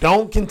you.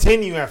 Don't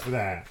continue after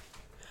that.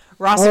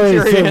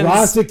 Rosicrucians.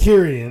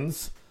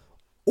 Rosicrucians.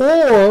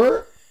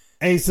 Or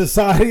a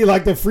society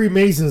like the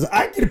Freemasons.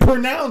 I can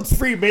pronounce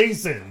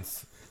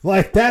Freemasons.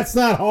 Like, that's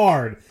not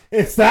hard.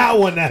 It's that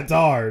one that's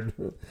hard.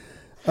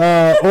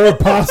 Or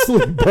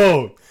possibly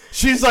both.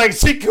 She's like,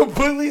 she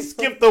completely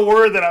skipped the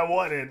word that I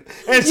wanted.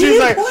 And she's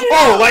like,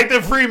 oh, like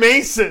the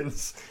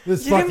Freemasons.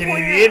 This fucking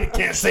idiot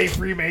can't say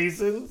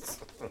Freemasons.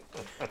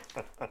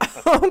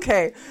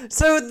 Okay.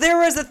 So there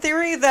was a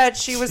theory that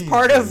she was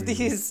part of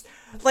these,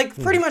 like,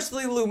 pretty much the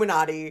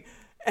Illuminati.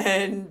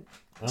 And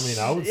I mean,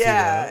 I would see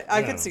that.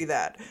 I could see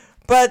that.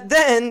 But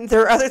then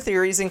there are other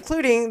theories,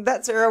 including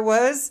that Sarah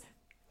was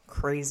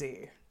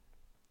crazy.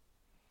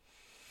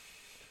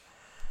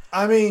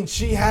 I mean,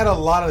 she had a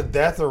lot of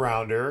death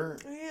around her.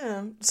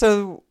 Yeah.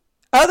 So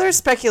others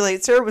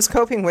speculate Sarah was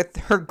coping with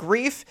her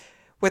grief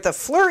with a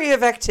flurry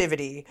of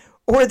activity,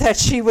 or that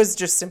she was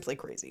just simply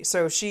crazy.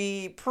 So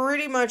she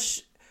pretty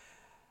much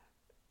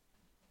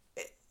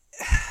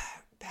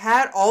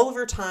had all of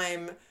her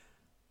time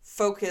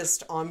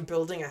focused on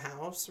building a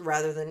house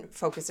rather than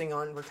focusing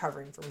on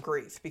recovering from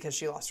grief, because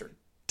she lost her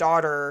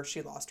daughter,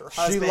 she lost her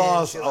husband. She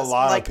lost a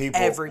lot of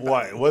people. Everybody.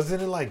 What?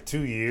 Wasn't it like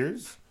 2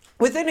 years?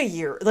 Within a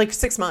year, like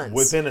 6 months.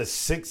 Within a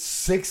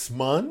six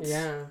months?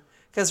 Yeah.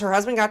 Because her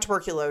husband got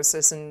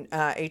tuberculosis in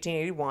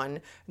 1881,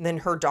 and then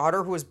her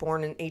daughter, who was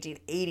born in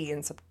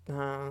 1880,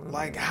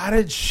 like, how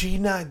did she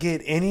not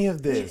get any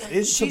of this?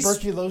 Is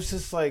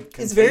tuberculosis like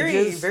contagious? It's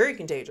very, very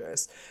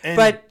contagious. And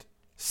but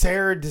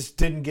Sarah just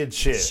didn't get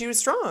shit. She was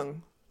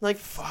strong. Like,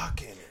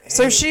 fucking.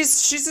 So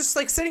she's just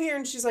like sitting here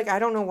and she's like, I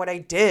don't know what I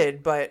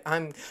did, but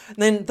I'm. And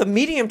then the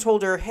medium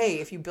told her, hey,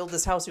 if you build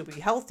this house, you'll be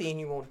healthy and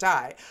you won't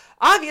die.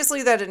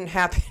 Obviously, that didn't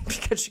happen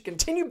because she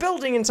continued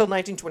building until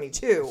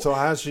 1922. So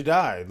how she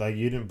died? Like,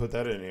 you didn't put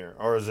that in here,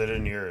 or is it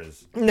in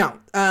yours? No.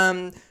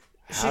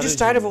 She just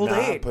died of old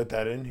age. Put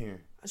that in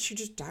here. She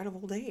just died of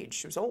old age.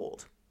 She was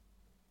old.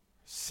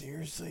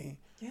 Seriously?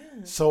 Yeah.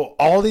 So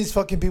all these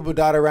fucking people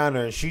died around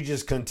her, and she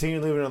just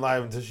continued living her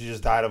life until she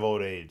just died of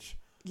old age.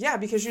 Yeah,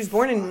 because she was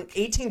born in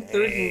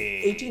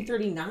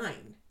 1839.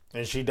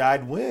 And she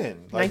died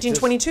when? Like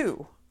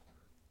 1922.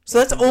 So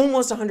that's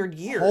almost 100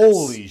 years.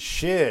 Holy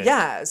shit.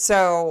 Yeah,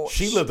 so...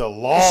 She lived a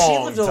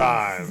long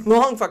time.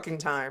 Long fucking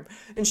time.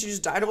 And she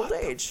just died of old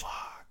age.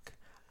 Fuck.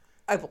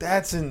 I believe.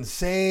 That's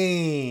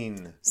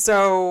insane.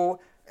 So...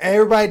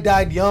 Everybody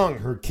died young.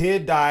 Her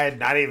kid died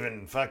not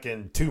even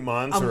fucking 2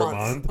 months or a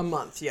month. A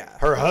month, yeah.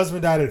 Her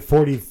husband died at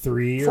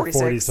 43 or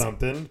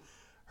 40-something.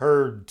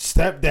 Her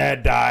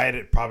stepdad died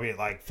at probably at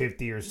like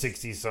 50 or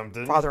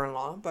 60-something.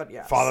 Father-in-law, but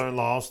yes.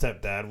 Father-in-law,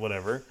 stepdad,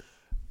 whatever.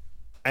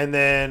 And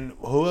then,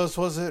 who else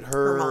was it?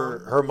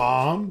 Her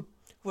mom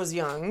was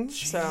young.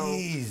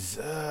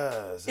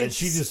 Jesus. And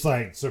she just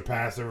like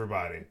surpassed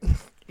everybody.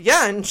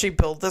 Yeah, and she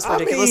built this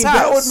ridiculous house.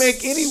 That would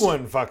make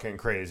anyone fucking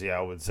crazy, I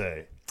would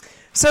say.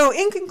 So,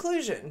 in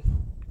conclusion,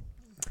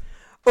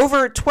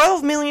 over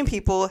 12 million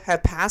people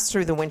have passed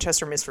through the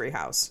Winchester Mystery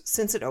House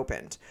since it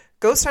opened.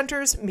 Ghost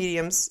hunters,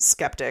 mediums,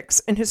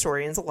 skeptics, and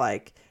historians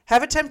alike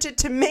have attempted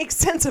to make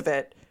sense of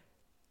it.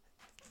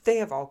 They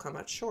have all come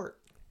up short.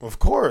 Of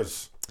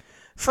course.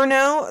 For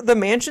now, the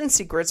mansion's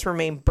secrets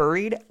remain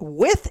buried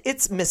with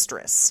its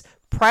mistress.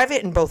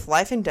 Private in both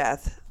life and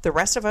death, the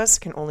rest of us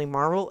can only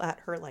marvel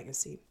at her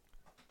legacy.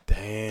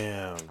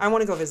 Damn. I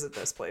want to go visit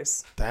this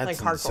place. That's like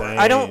hardcore. insane.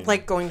 I don't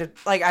like going to,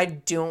 like, I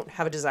don't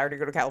have a desire to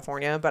go to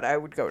California, but I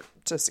would go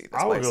to see this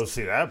place. I would go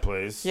see that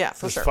place. Yeah,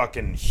 for sure. This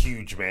fucking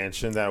huge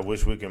mansion that I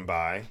wish we can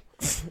buy.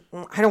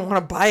 I don't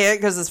want to buy it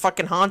because it's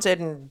fucking haunted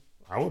and...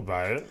 I would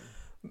buy it.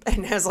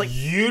 And has like...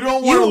 You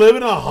don't want to live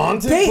in a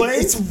haunted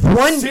place? It's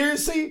one...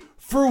 Seriously?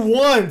 For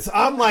once,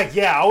 I'm like,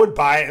 yeah, I would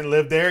buy it and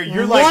live there.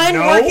 You're like,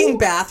 no? One working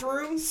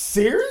bathroom?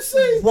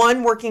 Seriously?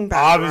 One working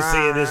bathroom.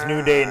 Obviously, in this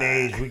new day and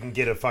age, we can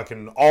get a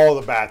fucking, all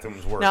the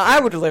bathrooms working. Now, I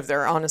would live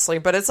there, honestly,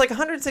 but it's like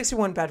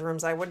 161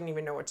 bedrooms. I wouldn't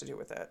even know what to do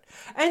with it.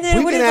 And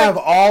then we can have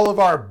all of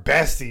our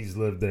besties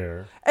live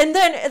there. And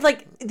then,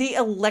 like, the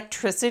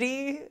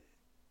electricity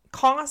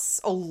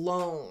costs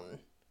alone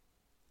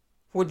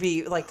would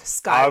be, like,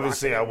 skyrocketing.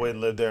 Obviously, I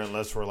wouldn't live there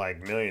unless we're,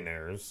 like,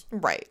 millionaires.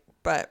 Right,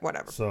 but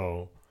whatever.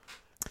 So...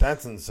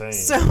 That's insane.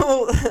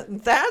 So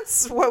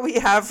that's what we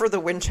have for the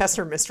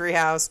Winchester Mystery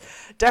House.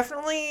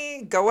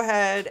 Definitely go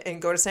ahead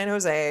and go to San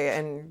Jose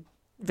and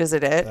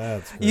visit it.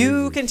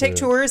 You can take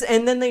tours,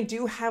 and then they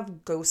do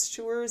have ghost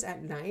tours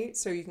at night,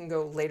 so you can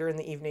go later in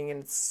the evening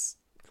and it's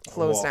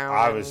closed down.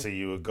 Obviously,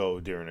 you would go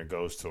during a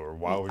ghost tour.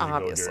 Why would you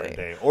go during a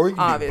day? Or you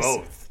can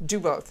do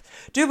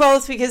both. Do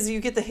both because you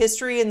get the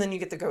history and then you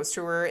get the ghost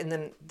tour, and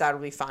then that'll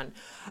be fun.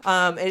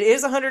 It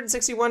is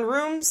 161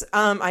 rooms.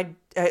 I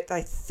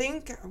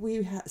think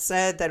we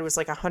said that it was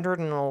like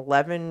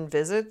 111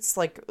 visits,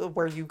 like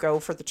where you go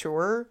for the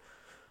tour.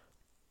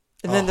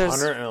 And then there's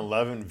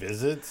 111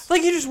 visits.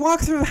 Like you just walk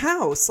through the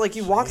house, like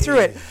you walk through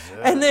it,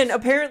 and then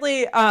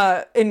apparently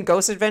in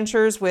Ghost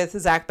Adventures with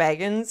Zach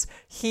Baggins,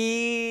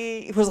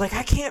 he was like,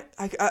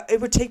 it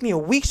would take me a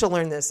week to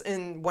learn this,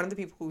 and one of the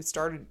people who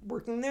started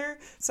working there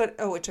said,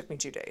 "Oh, it took me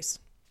 2 days."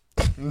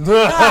 So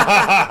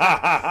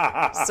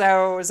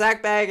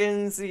Zach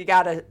Baggins, you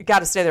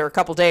gotta stay there a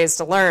couple days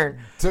to learn.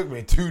 Took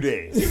me 2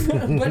 days.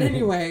 But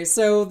anyway,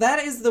 so that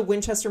is the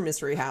Winchester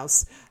Mystery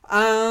House.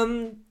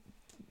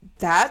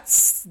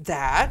 That's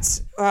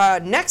that.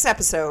 Next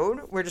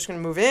episode, we're just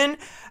going to move in.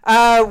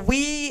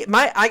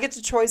 I get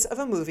the choice of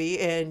a movie,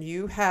 and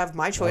you have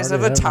my choice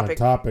of a topic.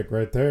 My topic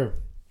right there.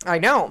 I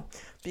know,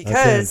 because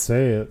I can't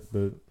say it,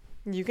 but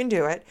you can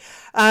do it.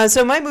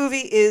 So my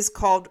movie is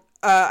called.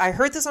 I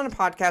heard this on a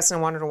podcast and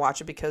I wanted to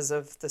watch it because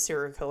of the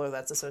serial killer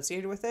that's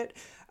associated with it.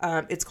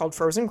 It's called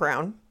Frozen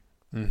Ground,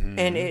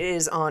 and it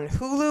is on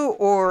Hulu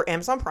or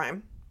Amazon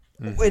Prime.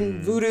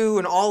 And Vudu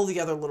and all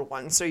the other little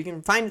ones. So you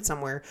can find it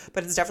somewhere.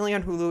 But it's definitely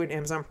on Hulu and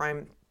Amazon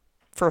Prime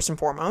first and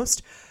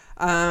foremost.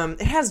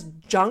 It has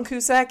John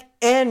Cusack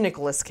and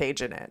Nicolas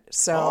Cage in it.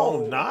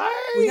 So nice.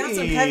 We got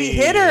some heavy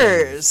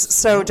hitters.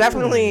 So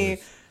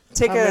definitely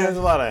there's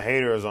a lot of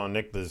haters on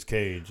Nicolas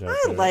Cage. I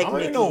don't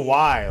even know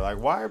why. Like,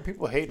 why are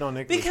people hating on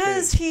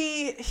Nicolas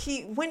Cage? Because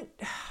he went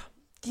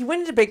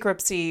into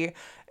bankruptcy,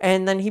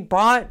 and then he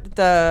bought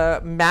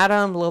the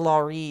Madame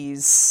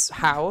Lalauries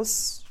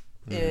house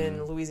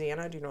in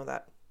Louisiana. Do you know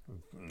that?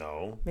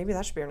 No. Maybe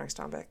that should be our next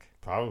topic.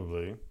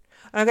 Probably.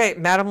 Okay,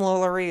 Madame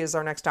Lalaurie is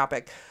our next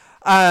topic.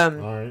 All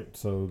right,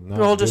 so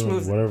we'll just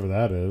move whatever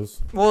that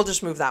is. We'll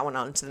just move that one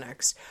on to the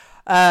next.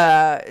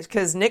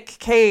 Because Nick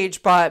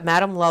Cage bought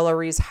Madame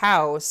Lallaurie's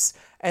house,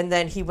 and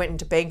then he went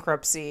into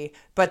bankruptcy.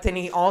 But then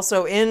he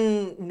also,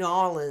 in New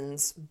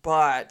Orleans,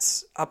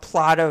 bought a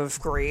plot of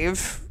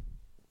grave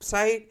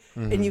site,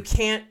 and you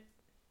can't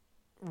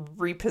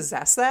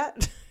repossess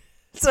that.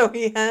 So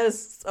he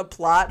has a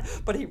plot,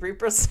 but they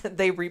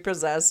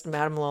repossessed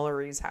Madame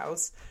Lallaurie's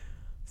house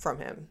from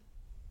him.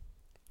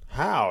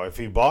 How? If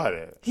he bought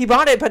it? He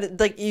bought it, but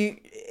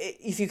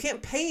if you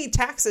can't pay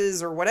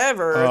taxes or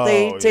whatever,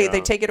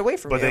 they take it away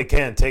from you. But they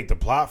can't take the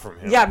plot from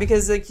him. Yeah,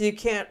 because they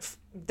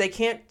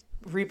can't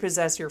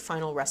repossess your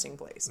final resting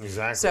place.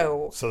 Exactly.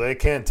 So they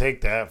can't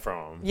take that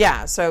from him.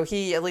 Yeah, so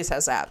he at least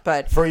has that.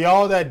 But for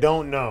y'all that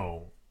don't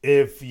know,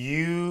 if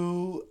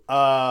you,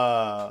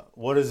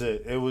 what is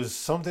it? It was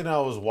something I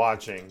was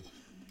watching.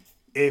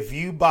 If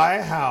you buy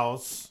a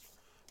house,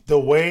 the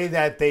way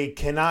that they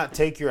cannot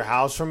take your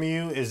house from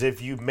you is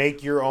if you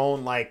make your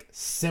own, like,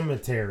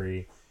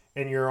 cemetery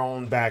in your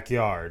own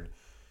backyard.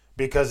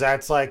 Because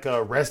that's like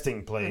a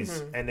resting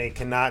place, and they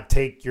cannot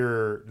take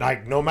your,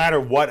 like, no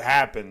matter what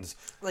happens.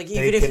 Like,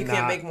 even if you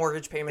can't make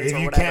mortgage payments or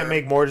whatever. If you can't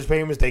make mortgage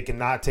payments, they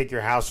cannot take your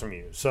house from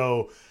you.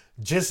 So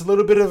just a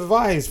little bit of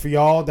advice for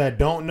y'all that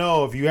don't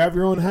know. If you have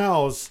your own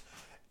house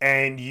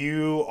and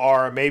you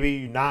are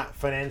maybe not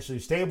financially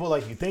stable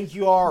like you think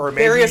you are, or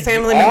maybe you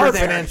are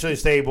financially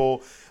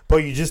stable,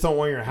 but you just don't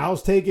want your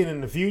house taken in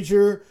the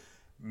future,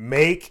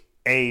 make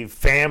a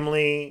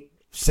family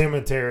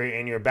cemetery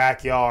in your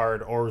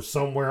backyard or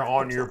somewhere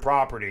on your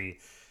property,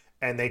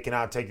 and they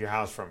cannot take your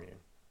house from you.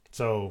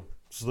 So,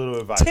 it's a little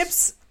advice.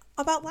 Tips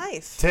about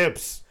life.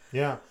 Tips.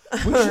 Yeah.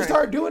 We should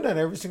start doing that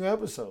every single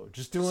episode.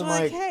 Just doing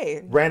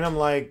random,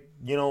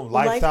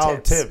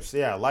 lifestyle tips.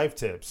 Yeah, life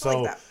tips.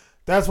 So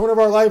that's one of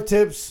our life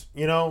tips.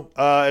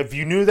 If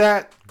you knew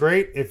that,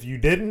 great. If you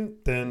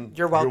didn't, then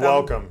you're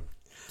welcome.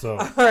 So.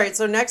 All right,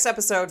 so next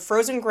episode,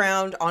 Frozen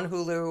Ground on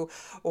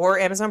Hulu or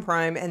Amazon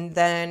Prime, and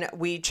then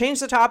we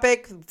changed the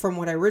topic from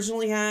what I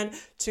originally had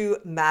to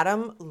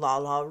Madame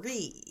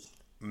Lalaurie.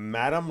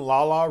 Madame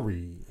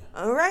Lalaurie.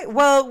 All right,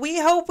 well,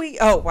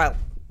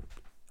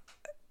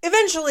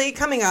 eventually,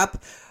 coming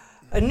up,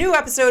 a new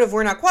episode of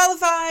We're Not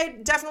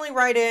Qualified. Definitely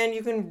write in.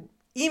 You can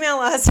email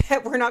us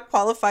at we're not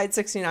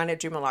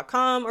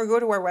qualified69@gmail.com or go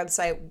to our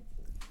website,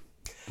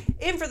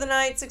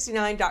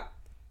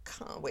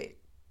 inforthenight69.com. Wait.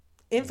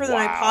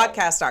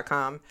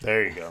 inforthenightpodcast.com.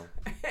 There you go.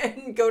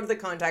 And go to the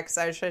contact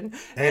section.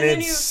 And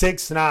it's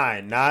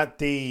 69, not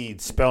the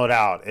spelled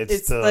out.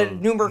 It's the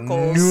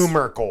numericals.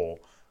 Numerical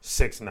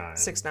 69.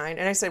 69.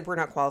 And I said we're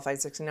not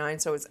qualified 69,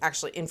 so it's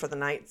actually in for the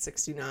night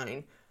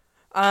 69.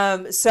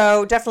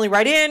 So definitely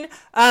write in.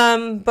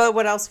 But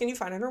what else can you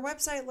find on our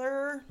website,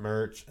 Lur?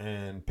 Merch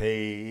and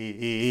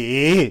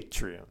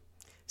Patreon.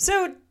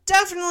 So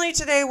definitely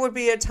today would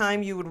be a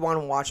time you would want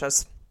to watch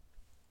us.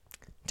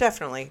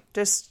 Definitely.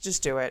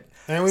 Just do it.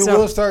 And we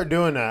will start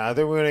doing that. I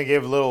think we're going to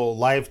give little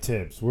life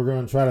tips. We're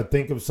going to try to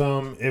think of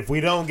some. If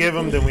we don't give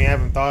them, then we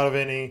haven't thought of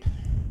any.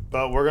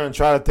 But we're going to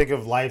try to think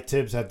of life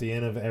tips at the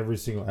end of every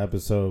single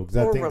episode.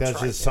 Because I think that's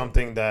just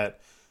something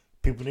that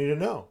people need to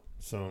know.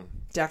 So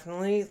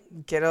definitely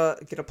get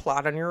a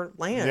plot on your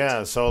land.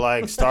 Yeah, so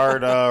like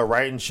start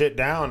writing shit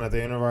down at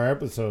the end of our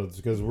episodes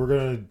because we're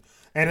gonna,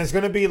 and it's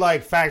gonna be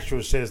like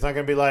factual shit. It's not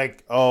gonna be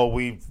like, oh,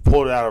 we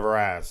pulled it out of our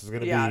ass. It's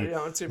gonna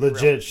be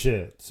legit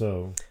shit.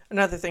 So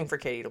another thing for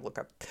Katie to look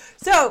up.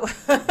 So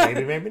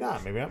maybe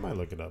not. Maybe I might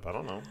look it up. I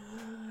don't know.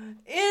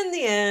 In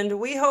the end,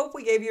 we hope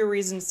we gave you a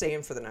reason to stay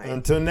in for the night.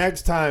 Until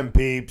next time,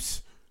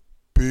 peeps.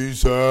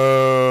 Peace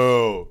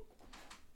out.